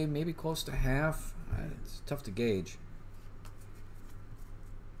way, maybe close to half. It's tough to gauge.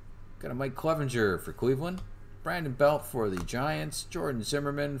 Got a Mike Clevenger for Cleveland, Brandon Belt for the Giants, Jordan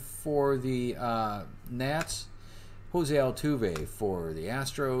Zimmerman for the Nats, Jose Altuve for the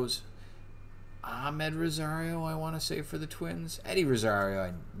Astros, Ahmed Rosario, I want to say, for the Twins, Eddie Rosario,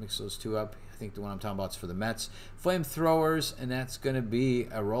 I mix those two up. I think the one I'm talking about is for the Mets. Flamethrowers, and that's going to be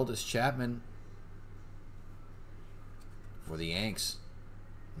Aroldis Chapman for the Yanks.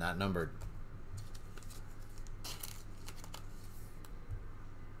 Not numbered.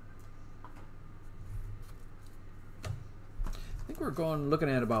 I think we're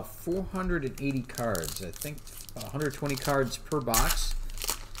looking at about 480 cards. I think 120 cards per box.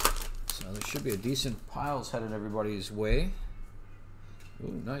 So there should be a decent piles headed everybody's way.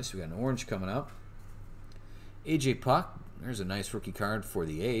 Ooh, nice. We got an orange coming up. AJ Puck. There's a nice rookie card for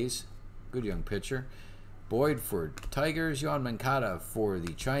the A's. Good young pitcher. Boyd for Tigers. Yohan Moncada for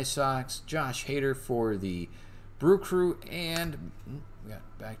the Chi Sox. Josh Hader for the Brew Crew. And we got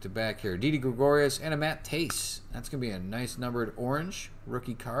back-to-back here. Didi Gregorius and a Matt Tace. That's going to be a nice numbered orange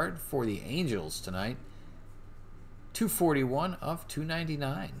rookie card for the Angels tonight. 241 of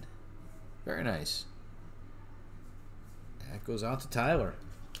 299. Very nice. That goes out to Tyler.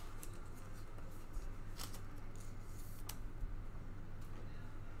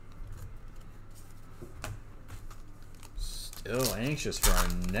 Still anxious for our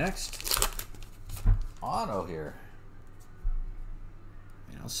next auto here.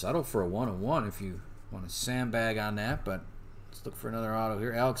 I'll settle for a 101 if you want to sandbag on that, but let's look for another auto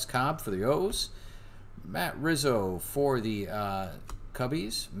here. Alex Cobb for the O's. Matt Rizzo for the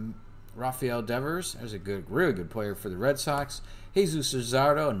Cubbies. Rafael Devers, there's a really good player for the Red Sox. Jesus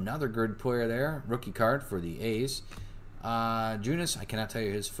Luzardo, another good player there. Rookie card for the A's. Junis, I cannot tell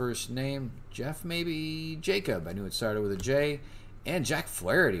you his first name. Jeff, maybe Jacob. I knew it started with a J. And Jack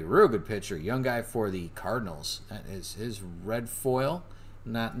Flaherty, real good pitcher. Young guy for the Cardinals. That is his red foil,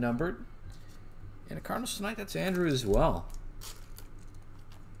 not numbered. And the Cardinals tonight, that's Andrew as well.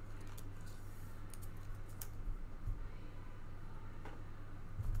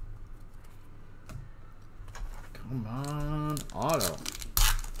 Come on, auto.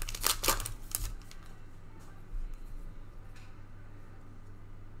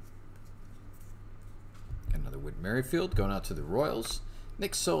 Another Whit Merrifield going out to the Royals.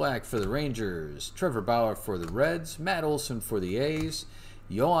 Nick Solak for the Rangers. Trevor Bauer for the Reds. Matt Olson for the A's.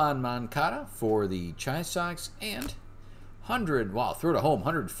 Yohan Moncada for the Chi Sox. And 100, wow, throw it home,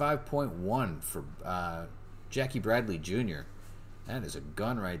 105.1 for Jackie Bradley Jr. That is a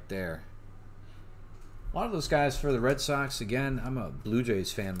gun right there. A lot of those guys for the Red Sox, again, I'm a Blue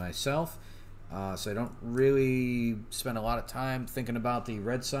Jays fan myself, so I don't really spend a lot of time thinking about the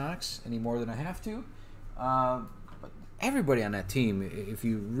Red Sox any more than I have to. But everybody on that team, if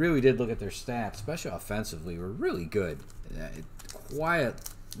you really did look at their stats, especially offensively, were really good.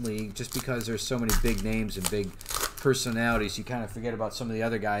 Quietly, just because there's so many big names and big personalities, you kind of forget about some of the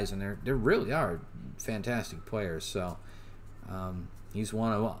other guys, and they really are fantastic players. So he's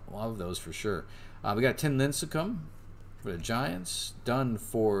one of those for sure. We got Tim Lincecum for the Giants, Dunn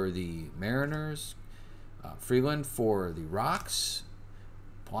for the Mariners, Freeland for the Rocks,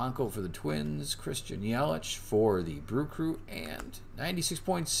 Polanco for the Twins, Christian Yelich for the Brew Crew, and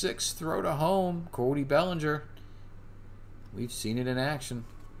 96.6 throw to home, Cody Bellinger. We've seen it in action.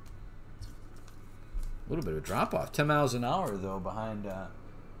 A little bit of a drop-off. 10 miles an hour, though, behind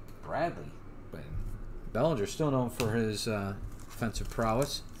Bradley. But Bellinger's still known for his offensive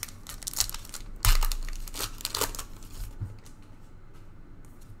prowess.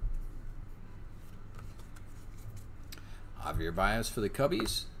 Javier Baez for the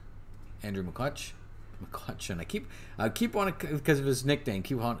Cubbies. Andrew McCutchen. I keep wanting, because of his nickname,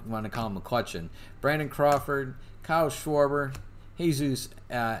 keep wanting to call him McCutchen. Brandon Crawford, Kyle Schwarber, Jesus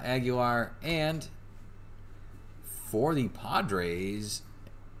Aguilar, and for the Padres,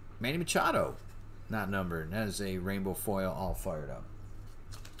 Manny Machado. Not numbered. That is a rainbow foil all fired up.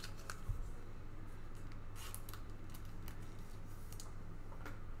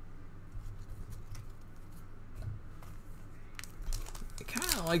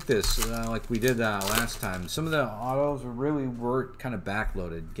 Kind of like this, like we did last time. Some of the autos were kind of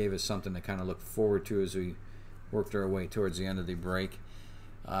backloaded, gave us something to kind of look forward to as we worked our way towards the end of the break,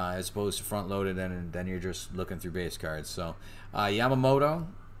 as opposed to front loaded, and then you're just looking through base cards. So Yamamoto,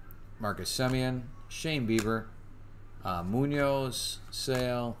 Marcus Semien, Shane Bieber, Munoz,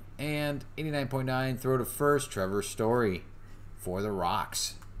 Sale, and 89.9 throw to first, Trevor Story for the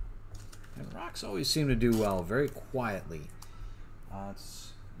Rocks. And the Rocks always seem to do well, very quietly.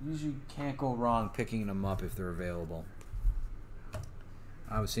 It's usually can't go wrong picking them up if they're available.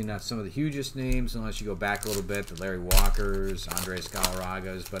 Obviously not some of the hugest names unless you go back a little bit, the Larry Walkers, Andres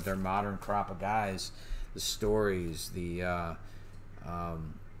Galarragas, but they're modern crop of guys. The Stories, the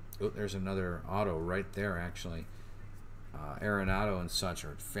there's another auto right there actually. Arenado and such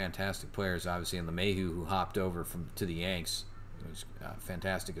are fantastic players. Obviously, and LeMahieu, who hopped over to the Yanks, was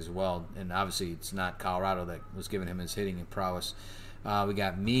fantastic as well. And obviously, it's not Colorado that was giving him his hitting and prowess. We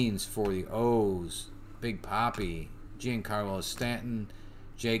got Means for the O's, Big Papi, Giancarlo Stanton,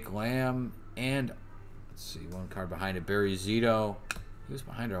 Jake Lamb, and let's see, one card behind it, Barry Zito. He was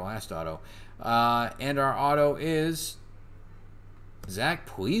behind our last auto. And our auto is Zach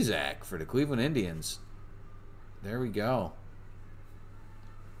Plesac for the Cleveland Indians. There we go.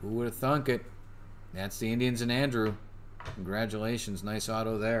 Who would have thunk it? That's the Indians and Andrew. Congratulations. Nice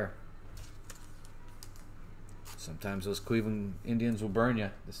auto there. Sometimes those Cleveland Indians will burn you.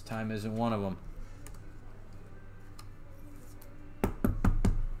 This time isn't one of them.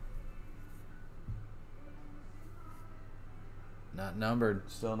 Not numbered.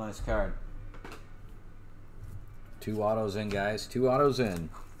 Still a nice card. 2 autos in, guys. 2 autos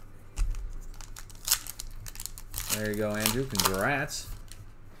in. There you go, Andrew. Congrats.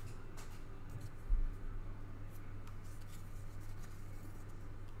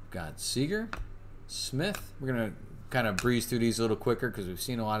 Got Seager, Smith. We're going to kind of breeze through these a little quicker because we've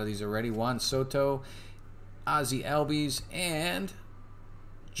seen a lot of these already. Juan Soto, Ozzie Albies, and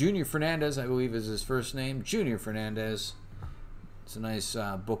Junior Fernandez, I believe is his first name. Junior Fernandez. It's a nice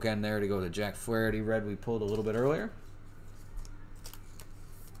bookend there to go to Jack Flaherty red we pulled a little bit earlier.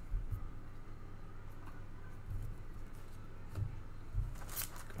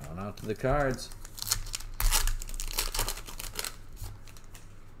 Going out to the cards.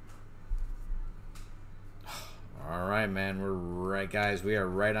 All right, man. We're right, guys. We are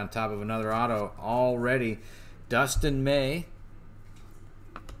right on top of another auto already. Dustin May,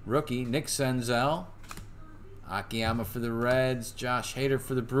 rookie. Nick Senzel, Akiyama for the Reds. Josh Hader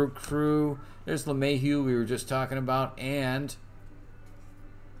for the Brew Crew. There's LeMahieu we were just talking about. And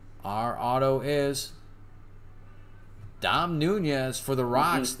our auto is Dom Nunez for the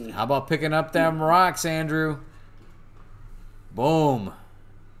Rocks. How about picking up them Rocks, Andrew? Boom.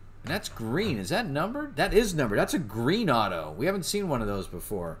 And that's green. Is that numbered? That is numbered. That's a green auto. We haven't seen one of those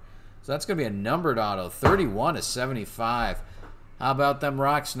before. So that's going to be a numbered auto. 31/75. How about them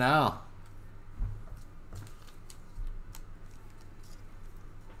Rocks now?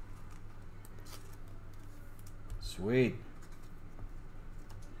 Sweet.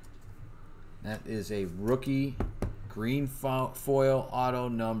 That is a rookie green foil auto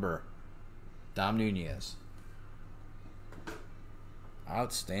number. Dom Nunez.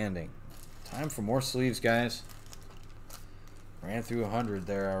 Outstanding. Time for more sleeves, guys. Ran through 100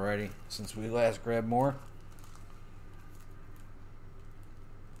 there already since we last grabbed more.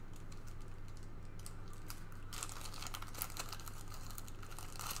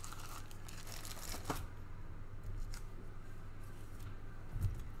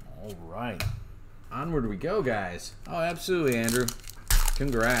 All right. Onward we go, guys. Oh, absolutely, Andrew.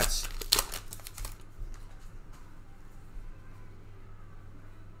 Congrats.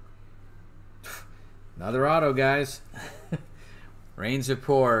 Another auto, guys. Rains of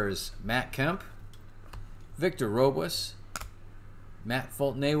Pours. Matt Kemp. Victor Robles. Matt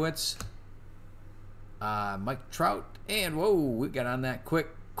Fulton-Awitz. Mike Trout. And, whoa, we got on that quick.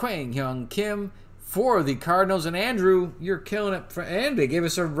 Kwang Hyun Kim for the Cardinals. And, Andrew, you're killing it. And they gave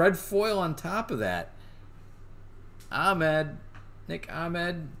us a red foil on top of that. Ahmed. Nick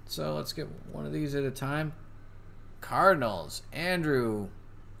Ahmed. So, let's get one of these at a time. Cardinals. Andrew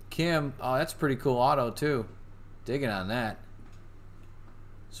Kim. Oh, that's a pretty cool auto, too. Digging on that.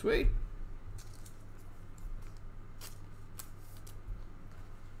 Sweet.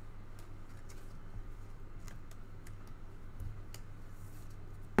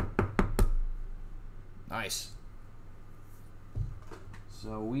 Nice.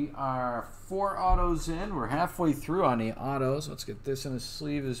 So we are 4 autos in. We're halfway through on the autos. Let's get this in a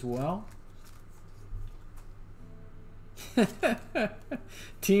sleeve as well.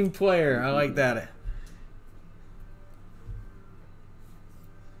 Team player. I like that.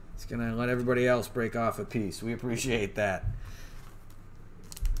 It's going to let everybody else break off a piece. We appreciate that.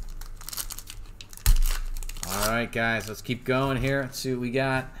 All right, guys. Let's keep going here. Let's see what we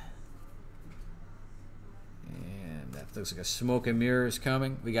got. Looks like a smoke and mirrors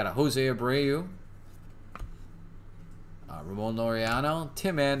coming. We got a Jose Abreu, Ramon Laureano,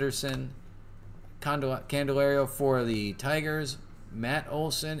 Tim Anderson, Candelario for the Tigers, Matt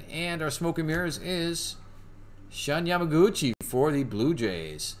Olson, and our smoke and mirrors is Shun Yamaguchi for the Blue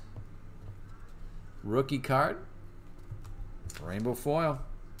Jays. Rookie card, rainbow foil.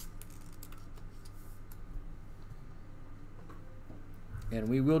 And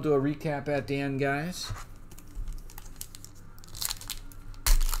we will do a recap at the end, guys.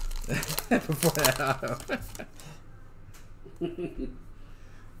 Before that auto.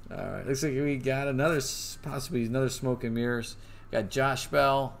 Alright, looks like we got another, possibly another smoke and mirrors. Got Josh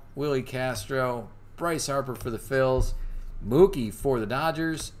Bell, Willie Castro, Bryce Harper for the Phils, Mookie for the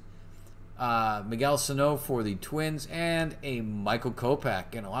Dodgers, Miguel Sano for the Twins, and a Michael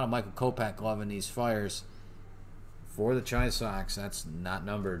Kopech. And a lot of Michael Kopech love in these fires for the Chi Sox. That's not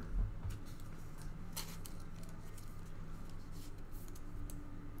numbered.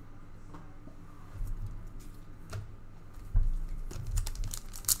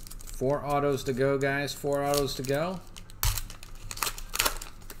 Four autos to go, guys. 4 autos to go.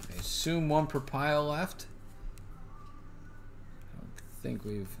 I assume 1 per pile left. I don't think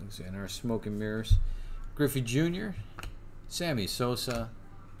we've... Let's see, in our smoke and mirrors. Griffey Jr., Sammy Sosa,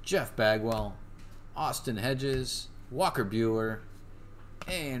 Jeff Bagwell, Austin Hedges, Walker Buehler,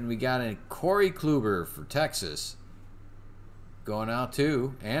 and we got a Corey Kluber for Texas. Going out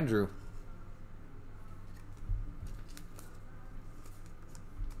to Andrew.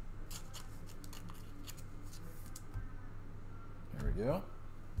 There we go.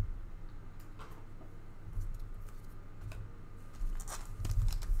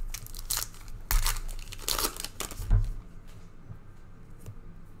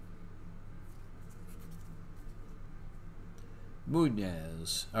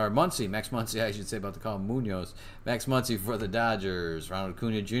 Munoz, or Muncy, Max Muncy, I should say, about to call him Munoz. Max Muncy for the Dodgers, Ronald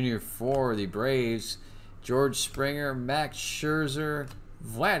Acuna Jr. for the Braves, George Springer, Max Scherzer,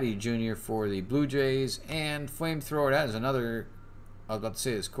 Vladdy Jr. for the Blue Jays, and Flamethrower. That is another, I was about to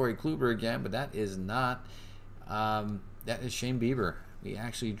say it's Corey Kluber again, but that is not. That is Shane Bieber. We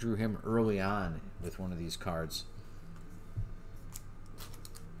actually drew him early on with one of these cards.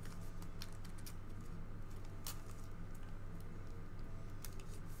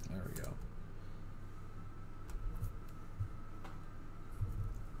 There we go.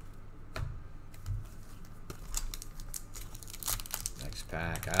 Next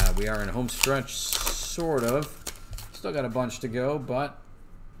pack. We are in home stretch, sort of. Still got a bunch to go, but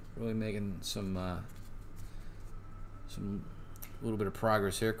really making some little bit of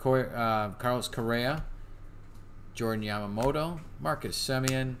progress here. Carlos Correa, Jordan Yamamoto, Marcus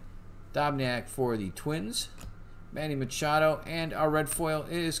Semien, Dobnak for the Twins, Manny Machado, and our red foil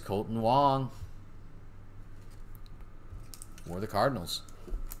is Colton Wong for the Cardinals.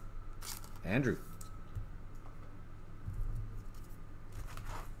 Andrew.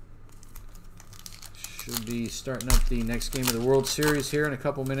 Should be starting up the next game of the World Series here in a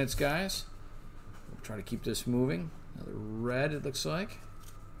couple minutes, guys. We'll try to keep this moving. Another red, it looks like.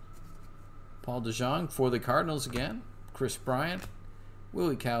 Paul DeJong for the Cardinals again. Chris Bryant,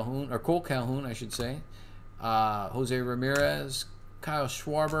 Willie Calhoun, or Cole Calhoun, I should say. Jose Ramirez, Kyle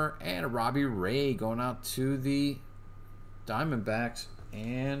Schwarber, and Robbie Ray going out to the Diamondbacks.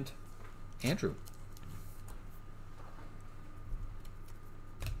 And Andrew.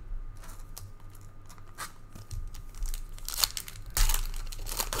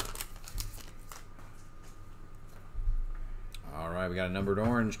 All right, we got a numbered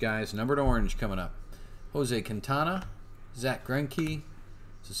orange, guys. Numbered orange coming up. Jose Quintana, Zach Greinke,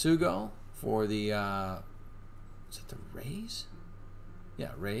 Sasugo for the, is it the Rays?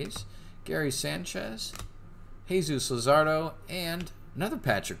 Yeah, Rays. Gary Sanchez, Jesus Luzardo, and another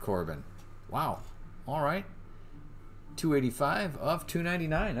Patrick Corbin. Wow. All right. 285 of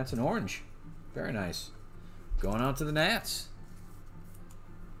 299. That's an orange. Very nice. Going out to the Nats.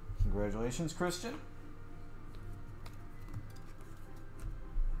 Congratulations, Christian.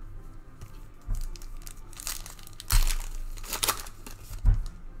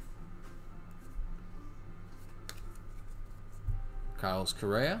 Carlos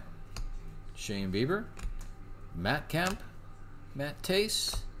Correa, Shane Bieber, Matt Kemp, Matt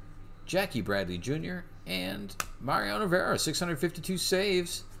Tace, Jackie Bradley Jr., and Mariano Rivera, 652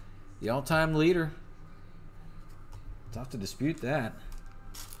 saves, the all-time leader. Tough to dispute that.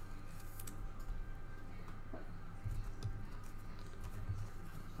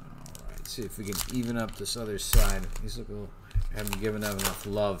 All right, see if we can even up this other side. These look a little, haven't given them enough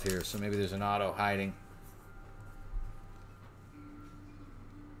love here, so maybe there's an auto hiding.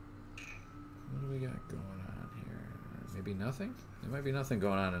 What do we got going on here? Maybe nothing? There might be nothing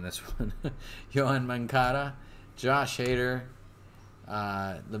going on in this one. Yohan Moncada, Josh Hader,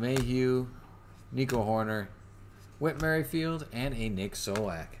 LeMahieu, Nico Horner, Whit Merrifield, and a Nick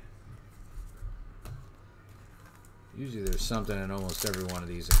Solak. Usually there's something in almost every one of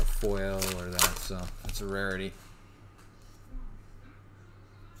these, like a foil or that, so that's a rarity.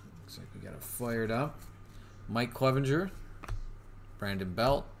 Looks like we got it fired up. Mike Clevenger, Brandon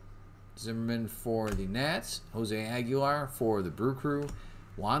Belt, Zimmerman for the Nats, Jose Aguilar for the Brew Crew,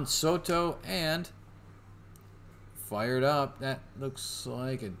 Juan Soto, and fired up. That looks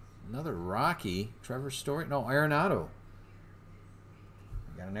like another Rocky. Trevor Story. No, Arenado.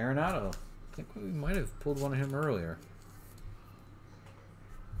 I got an Arenado. I think we might have pulled one of him earlier.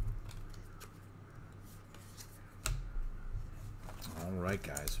 All right,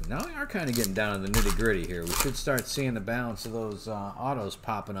 guys. Now we are kind of getting down to the nitty-gritty here. We should start seeing the balance of those autos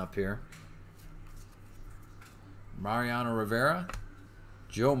popping up here. Mariano Rivera,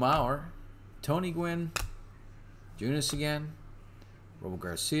 Joe Mauer, Tony Gwynn, Junis again, Robo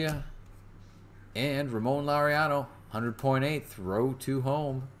Garcia, and Ramon Laureano, 100.8, throw to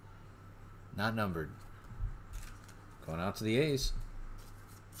home. Not numbered. Going out to the A's.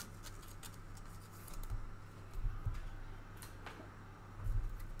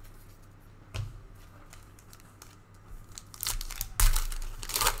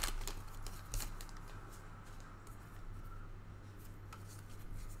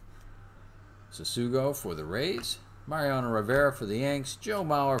 Sasugo for the Rays, Mariano Rivera for the Yanks, Joe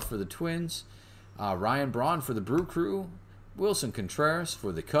Mauer for the Twins, Ryan Braun for the Brew Crew, Wilson Contreras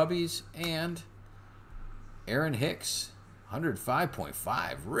for the Cubbies, and Aaron Hicks,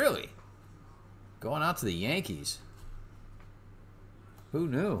 105.5. Really? Going out to the Yankees. Who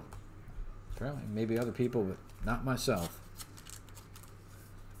knew? Apparently, maybe other people, but not myself.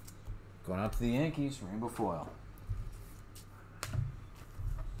 Going out to the Yankees, rainbow foil.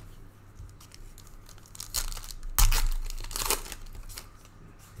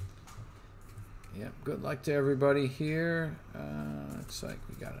 Yep, good luck to everybody here. Looks like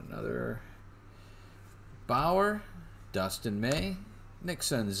we got another Bauer, Dustin May, Nick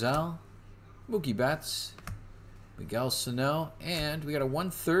Senzel, Mookie Betts, Miguel Sano, and we got a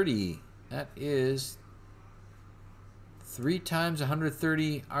 130. That is 3 times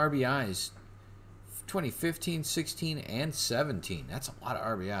 130 RBIs, 2015, 16, and 17. That's a lot of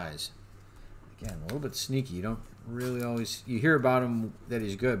RBIs. Again, a little bit sneaky. You don't really always, you hear about him that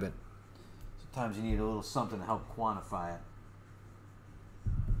he's good, but sometimes you need a little something to help quantify it.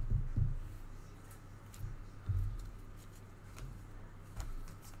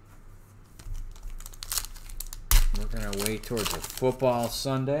 Working our way towards a football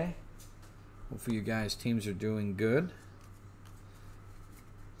Sunday. Hopefully you guys' teams are doing good.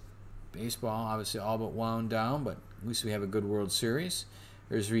 Baseball, obviously all but wound down, but at least we have a good World Series.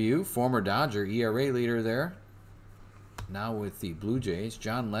 There's Ryu, former Dodger, ERA leader there. Now with the Blue Jays,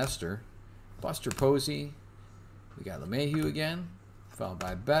 John Lester, Buster Posey. We got LeMahieu again, followed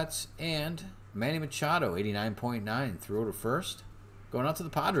by Betts, and Manny Machado, 89.9, throw to first. Going out to the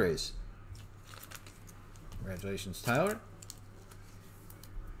Padres. Congratulations, Tyler.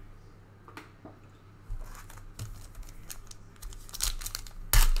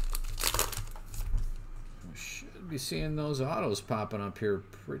 We should be seeing those autos popping up here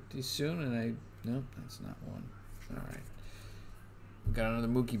pretty soon. And nope, that's not one. All right. We got another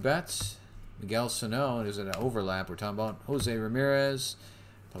Mookie Betts. Miguel Sano. There's an overlap. We're talking about Jose Ramirez,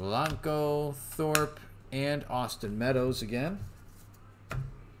 Polanco, Thorpe, and Austin Meadows again.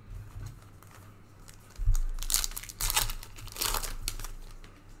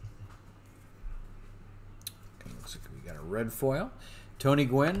 Okay, looks like we got a red foil. Tony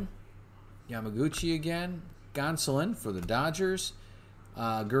Gwynn, Yamaguchi again, Gonsolin for the Dodgers.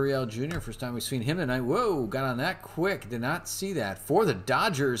 Gurriel Jr., first time we've seen him tonight. Whoa, got on that quick. Did not see that. For the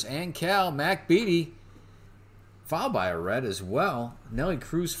Dodgers and Cal, Mac Beatty. Followed by a red as well. Nelly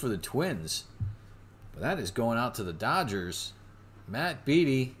Cruz for the Twins. But that is going out to the Dodgers. Matt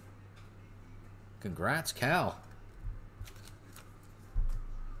Beatty. Congrats, Cal.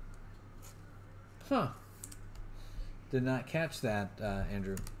 Huh. Did not catch that,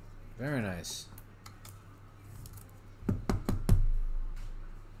 Andrew. Very nice.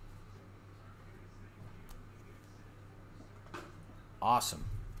 Awesome.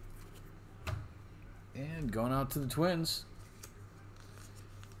 And going out to the Twins.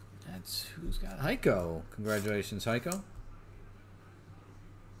 That's who's got Heiko. Congratulations, Heiko.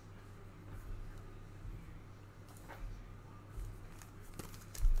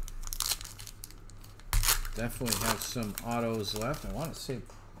 Definitely have some autos left. I want to say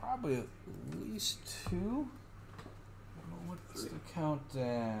probably at least 2. I don't know what's the count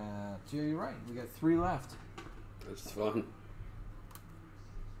at. Yeah, you're right. We got 3 left. That's fun.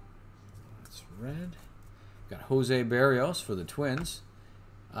 That's red. Got Jose Barrios for the Twins.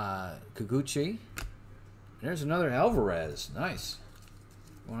 Kikuchi. There's another Alvarez. Nice.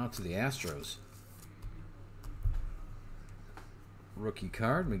 Going out to the Astros. Rookie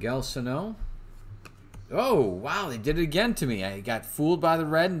card. Miguel Sano. Oh, wow. They did it again to me. I got fooled by the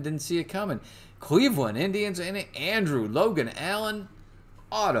red and didn't see it coming. Cleveland Indians and Andrew Logan Allen.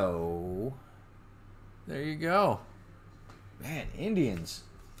 Auto. There you go. Man, Indians.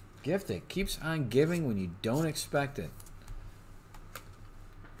 Gift it. Keeps on giving when you don't expect it.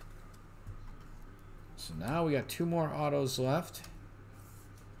 So now we got 2 more autos left.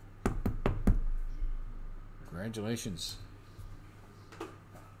 Congratulations.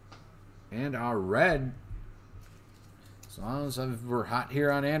 And our red, as long as we're hot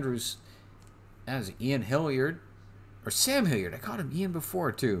here on Andrews, that is Ian Hilliard. Or Sam Hilliard. I called him Ian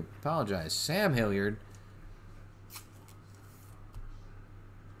before, too. Apologize. Sam Hilliard.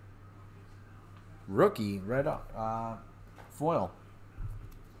 Rookie, red foil.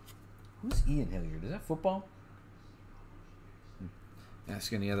 Who's Ian Hilliard? Is that football?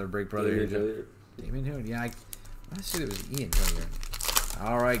 Ask any other break brother Damien here. Hilliard. Damien Hilliard. Yeah, I said it was Ian Hilliard.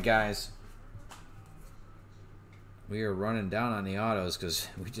 All right, guys. We are running down on the autos because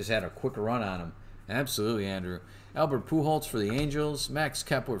we just had a quick run on them. Absolutely, Andrew. Albert Pujols for the Angels. Max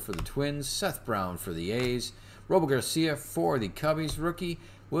Kepler for the Twins. Seth Brown for the A's. Robo Garcia for the Cubbies. Rookie.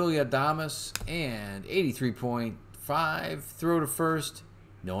 Willie Adames. And 83.5. Throw to first.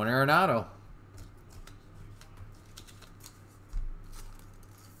 Nolan Arenado.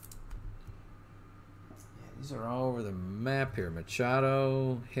 Yeah, these are all over the map here.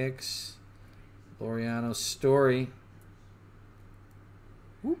 Machado, Hicks, Laureano, Story.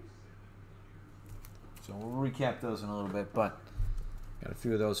 Whoop. So we'll recap those in a little bit, but got a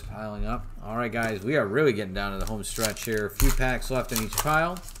few of those piling up. All right, guys, we are really getting down to the home stretch here. A few packs left in each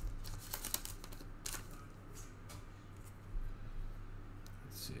pile.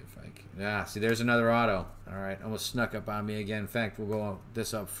 Let's see if I can. Yeah, see, there's another auto. All right, almost snuck up on me again. In fact, we'll go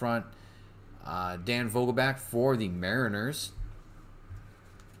this up front. Dan Vogelbach for the Mariners.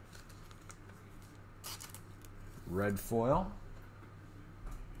 Red foil.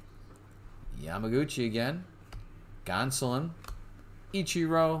 Yamaguchi again. Gonsolin.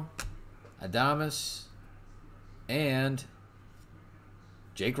 Ichiro. Adames. And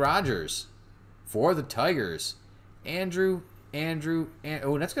Jake Rogers for the Tigers. Andrew,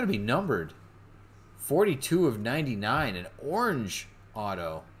 oh, that's going to be numbered. 42 of 99. An orange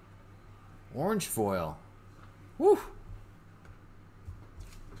auto. Orange foil. Woo!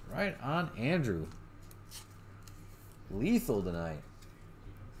 Right on Andrew. Lethal tonight.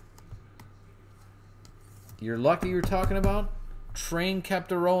 You're lucky you're talking about? Train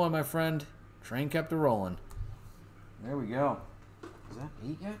kept a rolling, my friend. Train kept a rolling. There we go. Is that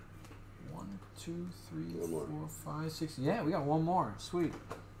 8 yet? 1, 2, 3, 4, 5, 6. Yeah, we got one more. Sweet.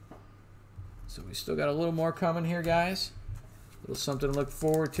 So we still got a little more coming here, guys. A little something to look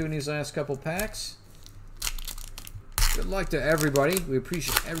forward to in these last couple packs. Good luck to everybody. We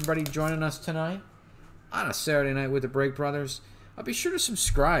appreciate everybody joining us tonight on a Saturday night with the Break Brothers. Be sure to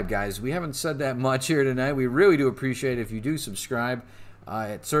subscribe, guys. We haven't said that much here tonight. We really do appreciate it if you do subscribe.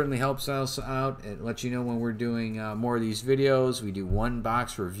 It certainly helps us out. It lets you know when we're doing more of these videos. We do one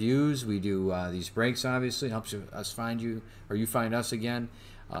box reviews. We do these breaks, obviously. It helps us find you, or you find us again.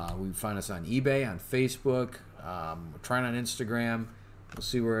 We find us on eBay, on Facebook. We're trying on Instagram. We'll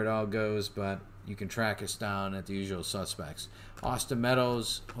see where it all goes, but you can track us down at the usual suspects. Austin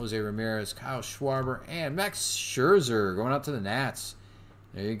Meadows, Jose Ramirez, Kyle Schwarber, and Max Scherzer going out to the Nats.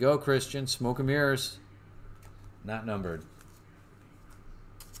 There you go, Christian. Smoke and mirrors. Not numbered.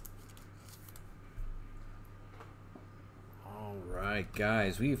 All right,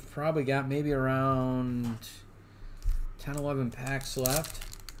 guys. We've probably got maybe around 10, 11 packs left.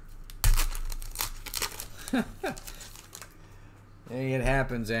 Hey, it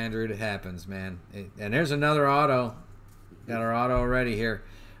happens, Andrew. It happens, man. And there's another auto. Got our auto already here.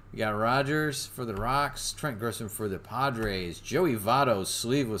 We got Rogers for the Rocks, Trent Grisham for the Padres, Joey Votto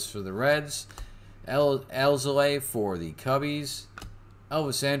sleeveless for the Reds, Alzolay for the Cubbies,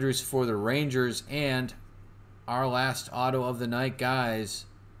 Elvis Andrus for the Rangers, and our last auto of the night, guys.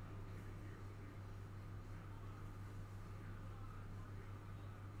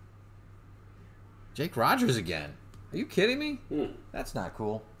 Jake Rogers again. Are you kidding me? That's not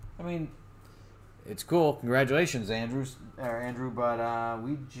cool. I mean, it's cool. Congratulations, Andrew. But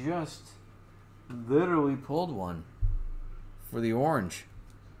we just literally pulled one for the orange.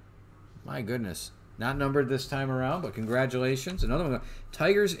 My goodness. Not numbered this time around, but congratulations. Another one.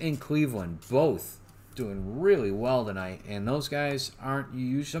 Tigers in Cleveland, both doing really well tonight. And those guys aren't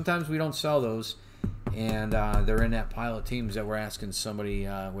used. Sometimes we don't sell those. And they're in that pile of teams that we're asking somebody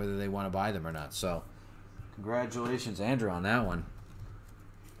whether they want to buy them or not. So, congratulations, Andrew, on that one.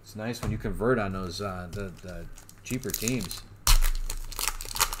 It's nice when you convert on those the cheaper teams.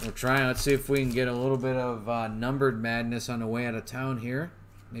 We're trying. Let's see if we can get a little bit of numbered madness on the way out of town here.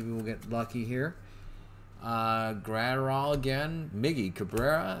 Maybe we'll get lucky here. Gratterall again. Miggy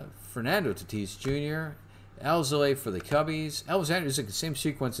Cabrera. Fernando Tatis Jr. Alzolay for the Cubbies. Elvis Andrus in the same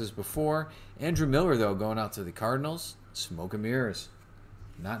sequence as before. Andrew Miller, though, going out to the Cardinals. Smoke and mirrors.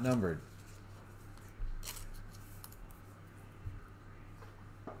 Not numbered.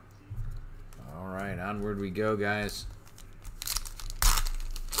 All right, onward we go, guys.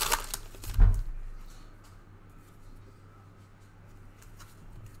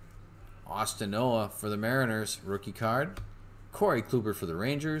 Austin Nola for the Mariners, rookie card. Corey Kluber for the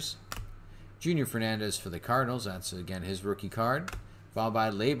Rangers. Junior Fernandez for the Cardinals. That's, again, his rookie card. Followed by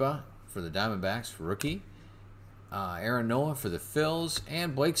Leyba for the Diamondbacks, rookie. Aaron Nola for the Phils.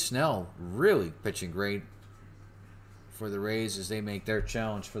 And Blake Snell, really pitching great for the Rays as they make their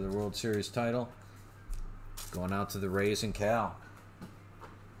challenge for the World Series title. Going out to the Rays and Cal.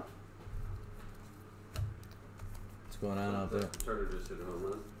 What's going on out there? Turner just hit a home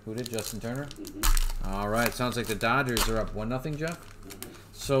run. Who did? Justin Turner? Mm-hmm. All right. Sounds like the Dodgers are up 1-0, Jeff. Mm-hmm.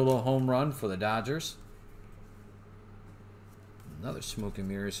 Solo home run for the Dodgers. Another smoke and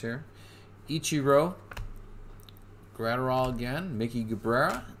mirrors here. Ichiro. Gratterall again. Mickey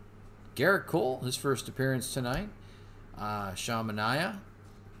Cabrera. Garrett Cole, his first appearance tonight. Sean Manaea.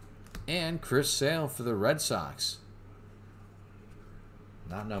 And Chris Sale for the Red Sox.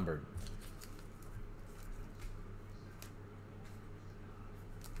 Not numbered.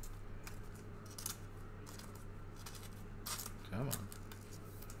 Come on.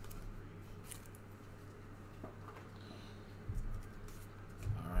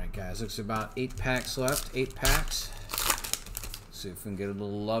 All right, guys. Looks about 8 packs left. 8 packs. See if we can get a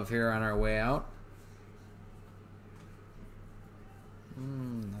little love here on our way out.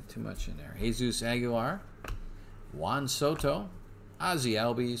 Not too much in there. Jesus Aguilar, Juan Soto, Ozzie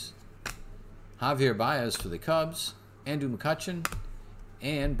Albies, Javier Baez for the Cubs, Andrew McCutchen,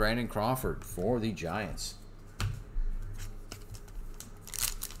 and Brandon Crawford for the Giants.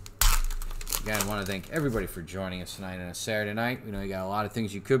 Again, I want to thank everybody for joining us tonight on a Saturday night. We know you got a lot of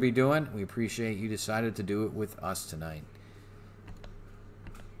things you could be doing. We appreciate you decided to do it with us tonight.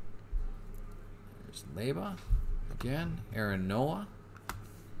 There's Leyba again, Aaron Nola,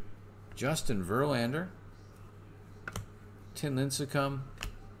 Justin Verlander, Tin Lincecum,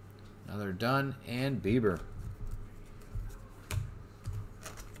 another Dunn, and Bieber.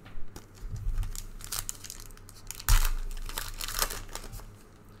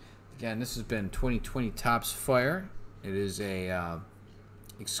 Again, this has been 2020 Topps Fire. It is a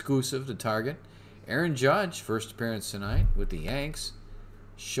exclusive to Target. Aaron Judge, first appearance tonight with the Yanks.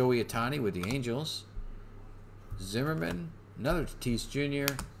 Shohei Ohtani with the Angels. Zimmerman, another Tatis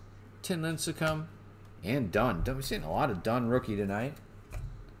Jr., Tin Lincecum, and Dunn. We've seen a lot of Dunn rookie tonight.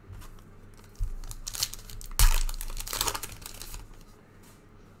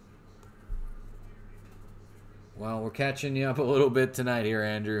 Well, we're catching you up a little bit tonight here,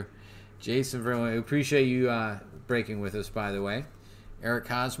 Andrew. Jason Verlander, appreciate you breaking with us, by the way. Eric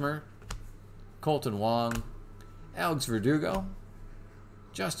Hosmer, Colton Wong, Alex Verdugo,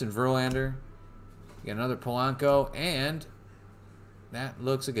 Justin Verlander, you got another Polanco, and that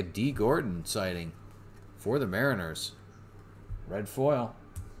looks like a D. Gordon sighting for the Mariners. Red foil.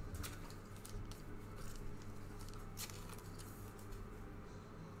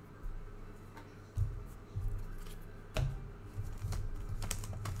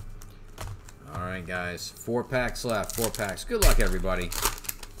 All right, guys. 4 packs left. 4 packs. Good luck, everybody.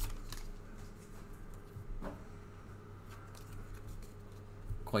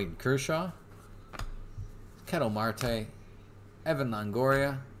 Clayton Kershaw, Ketel Marte, Evan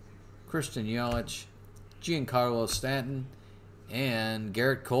Longoria, Christian Yelich, Giancarlo Stanton, and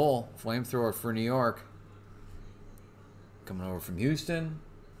Garrett Cole, flamethrower for New York. Coming over from Houston,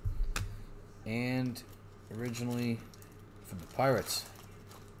 and originally from the Pirates.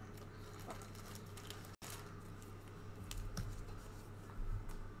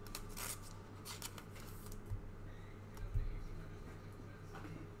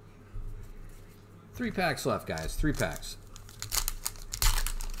 Three packs left, guys. 3 packs.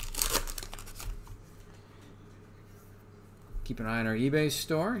 Keep an eye on our eBay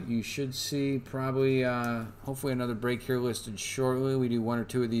store. You should see probably, hopefully another break here listed shortly. We do 1 or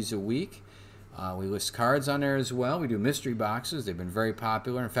 2 of these a week. We list cards on there as well. We do mystery boxes. They've been very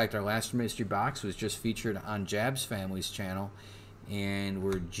popular. In fact, our last mystery box was just featured on Jab's Family's channel, and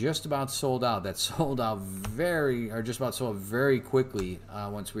we're just about sold out. That sold out just about sold very quickly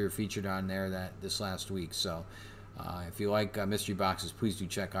once we were featured on there this last week. So if you like mystery boxes, please do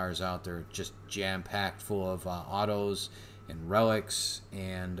check ours out. They're just jam-packed full of autos and relics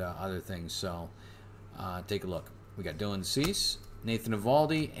and other things. So take a look. We got Dylan Cease, Nathan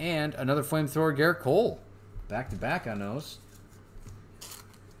Eovaldi, and another flamethrower, Garrett Cole. Back-to-back on those.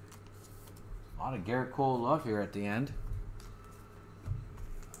 A lot of Garrett Cole love here at the end.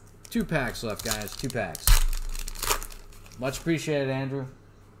 2 packs left, guys. 2 packs. Much appreciated, Andrew.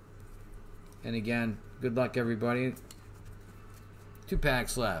 And again, good luck, everybody. 2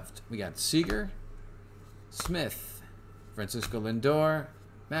 packs left. We got Seager, Smith, Francisco Lindor,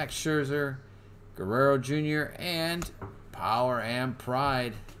 Max Scherzer, Guerrero Jr., and Power and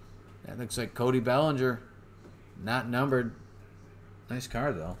Pride. That looks like Cody Bellinger. Not numbered. Nice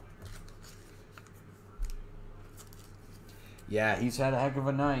card, though. Yeah, he's had a heck of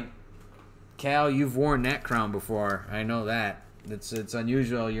a night. Cal, you've worn that crown before. I know that. It's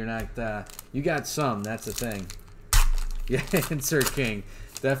unusual. You're not. You got some. That's the thing. Yeah, insert King.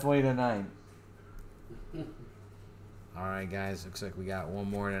 Definitely tonight. All right, guys. Looks like we got one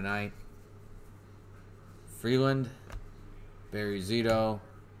more tonight. Freeland, Barry Zito,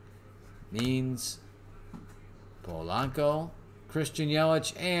 Means, Polanco, Christian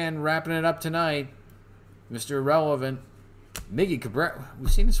Yelich, and wrapping it up tonight, Mr. Irrelevant, Miggy Cabrera.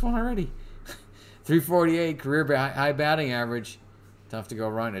 We've seen this one already. 348 career high batting average. Tough to go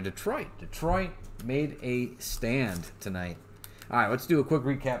wrong. Detroit made a stand tonight. All right, let's do a quick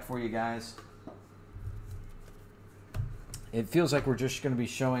recap for you guys. It feels like we're just going to be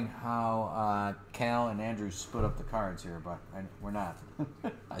showing how Cal and Andrew split up the cards here, but we're not.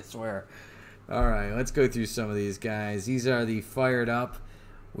 I swear. All right, let's go through some of these guys. These are the fired up.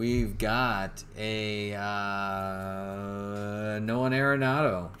 We've got a Nolan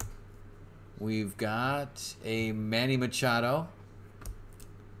Arenado. We've got a Manny Machado,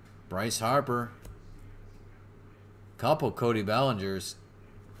 Bryce Harper, couple Cody Bellingers,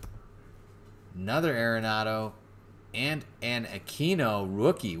 another Arenado, and an Aquino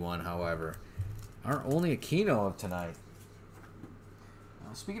rookie one, however. Our only Aquino of tonight.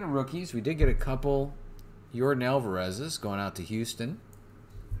 Speaking of rookies, we did get a couple Yordan Alvarez's going out to Houston.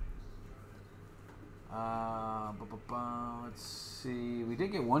 Let's see. We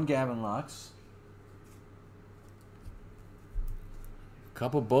did get one Gavin Lux. A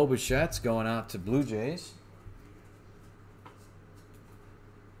couple Bo Bichette's going out to Blue Jays.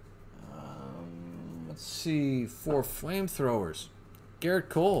 Let's see. 4 flamethrowers. Garrett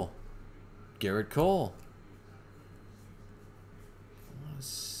Cole. Let's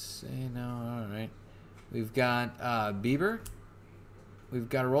see. No, all right. We've got Bieber. We've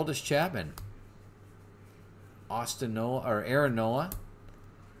got Aroldis Chapman. Aaron Nola,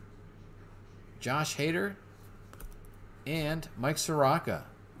 Josh Hader, and Mike Soroka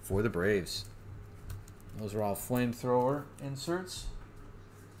for the Braves. Those are all flamethrower inserts.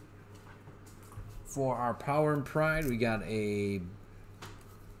 For our Power and Pride, we got a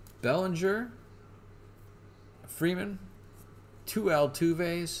Bellinger, a Freeman, 2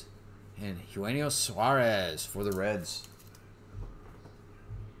 Altuves, and Eugenio Suarez for the Reds.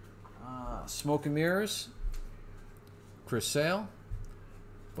 Smoke and Mirrors, Chris Sale,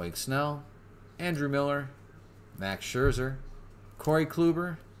 Blake Snell, Andrew Miller, Max Scherzer, Corey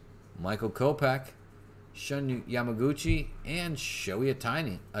Kluber, Michael Kopech, Shun Yamaguchi, and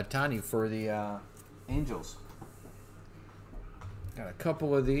Shohei Ohtani for the Angels. Got a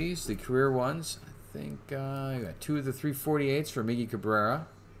couple of these, the career ones. I think I got 2 of the 348s for Miggy Cabrera.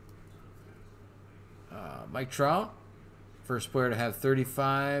 Mike Trout, first player to have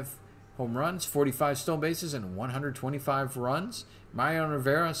 35 home runs, 45 stolen bases, and 125 runs. Mariano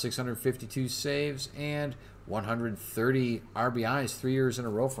Rivera, 652 saves, and 130 RBIs 3 years in a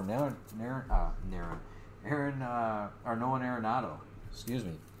row for Nolan Arenado. Excuse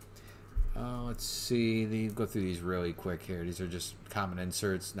me. Let's see. Go through these really quick here. These are just common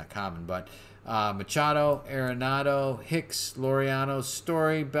inserts. Not common, but Machado, Arenado, Hicks, Laureano,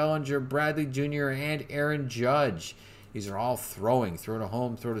 Story, Bellinger, Bradley Jr., and Aaron Judge. These are all throwing. Throw to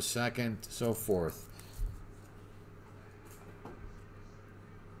home, throw to second, so forth.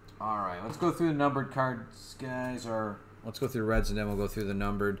 All right, let's go through the numbered cards, guys. Or let's go through the Reds, and then we'll go through the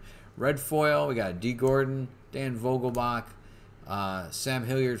numbered. Red foil, we got D. Gordon, Dan Vogelbach, Sam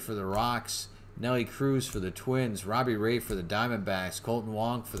Hilliard for the Rocks, Nelly Cruz for the Twins, Robbie Ray for the Diamondbacks, Colton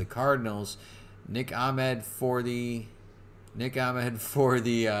Wong for the Cardinals, Nick Ahmed for the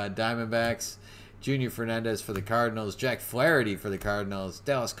Diamondbacks, Junior Fernandez for the Cardinals, Jack Flaherty for the Cardinals,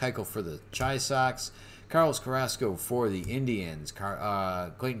 Dallas Keuchel for the Chi Sox, Carlos Carrasco for the Indians,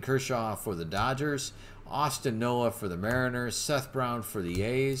 Clayton Kershaw for the Dodgers, Austin Nola for the Mariners, Seth Brown for the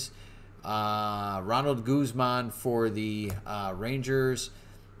A's, Ronald Guzman for the Rangers,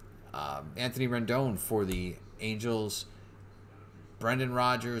 Anthony Rendon for the Angels, Brendan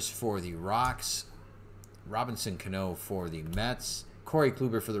Rodgers for the Rocks, Robinson Cano for the Mets, Corey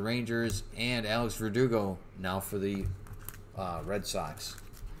Kluber for the Rangers, and Alex Verdugo now for the Red Sox.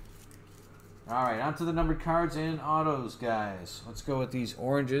 All right, on to the numbered cards and autos, guys. Let's go with these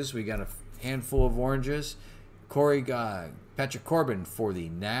oranges. We got a handful of oranges. Patrick Corbin for the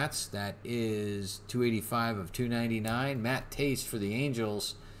Nats. That is 285 of 299. Matt Tace for the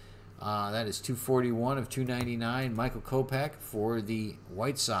Angels. That is 241 of 299. Michael Kopech for the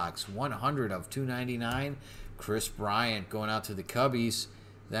White Sox. 100 of 299. Chris Bryant going out to the Cubbies.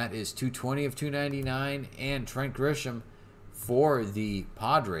 That is 220 of 299. And Trent Grisham for the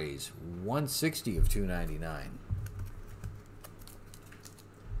Padres. 160 of 299.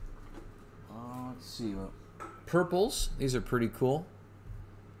 Let's see. Purples. These are pretty cool.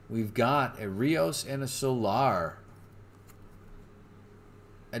 We've got a Rios and a Solar.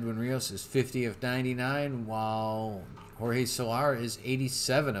 Edwin Rios is 50 of 99, while Jorge Solar is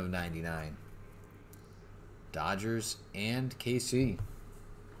 87 of 99. Dodgers and KC.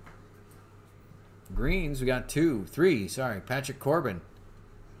 Greens, we got three. Patrick Corbin,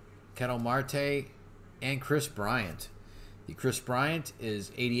 Ketel Marte, and Chris Bryant. The Chris Bryant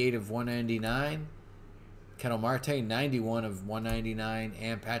is 88 of 199. Ketel Marte, 91 of 199.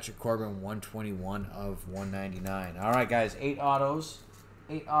 And Patrick Corbin, 121 of 199. All right, guys, 8 autos.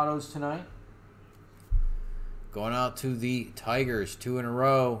 8 autos tonight. Going out to the Tigers, 2 in a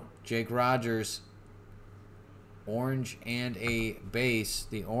row. Jake Rogers, orange and a base.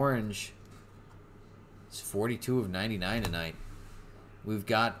 The orange is 42 of 99 tonight. We've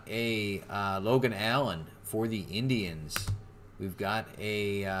got a Logan Allen for the Indians. We've got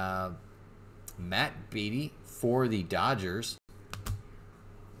a Matt Beatty for the Dodgers.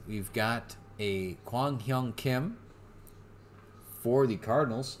 We've got a Kwang Hyun Kim for the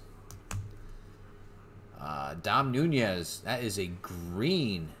Cardinals. Dom Nunez, that is a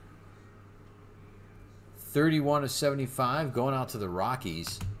green. 31 of 75, going out to the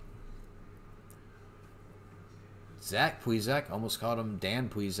Rockies. Zach Plesac, almost called him Dan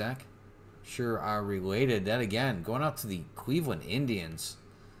Plesac. Sure are related. That again, going out to the Cleveland Indians.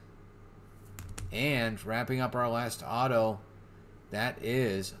 And wrapping up our last auto, that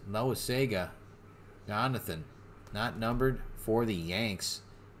is Noah Sega, Jonathan, not numbered, for the Yanks.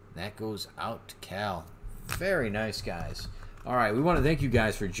 That goes out to Cal. Very nice, guys. All right, we want to thank you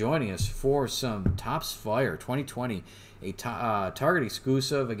guys for joining us for some Topps Fire 2020, a Target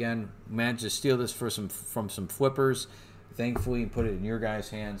exclusive. Again, managed to steal this from some flippers, thankfully, and put it in your guys'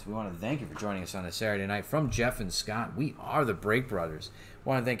 hands. We want to thank you for joining us on a Saturday night. From Jeff and Scott, we are the Break Brothers.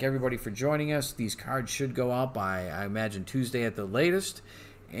 Want to thank everybody for joining us. These cards should go out by, I imagine, Tuesday at the latest,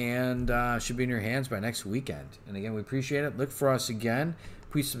 and should be in your hands by next weekend. And again, we appreciate it. Look for us again.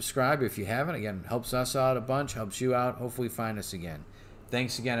 Please subscribe if you haven't. Again, helps us out a bunch, helps you out. Hopefully find us again.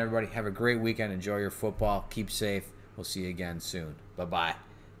 Thanks again, everybody. Have a great weekend. Enjoy your football. Keep safe. We'll see you again soon. Bye-bye.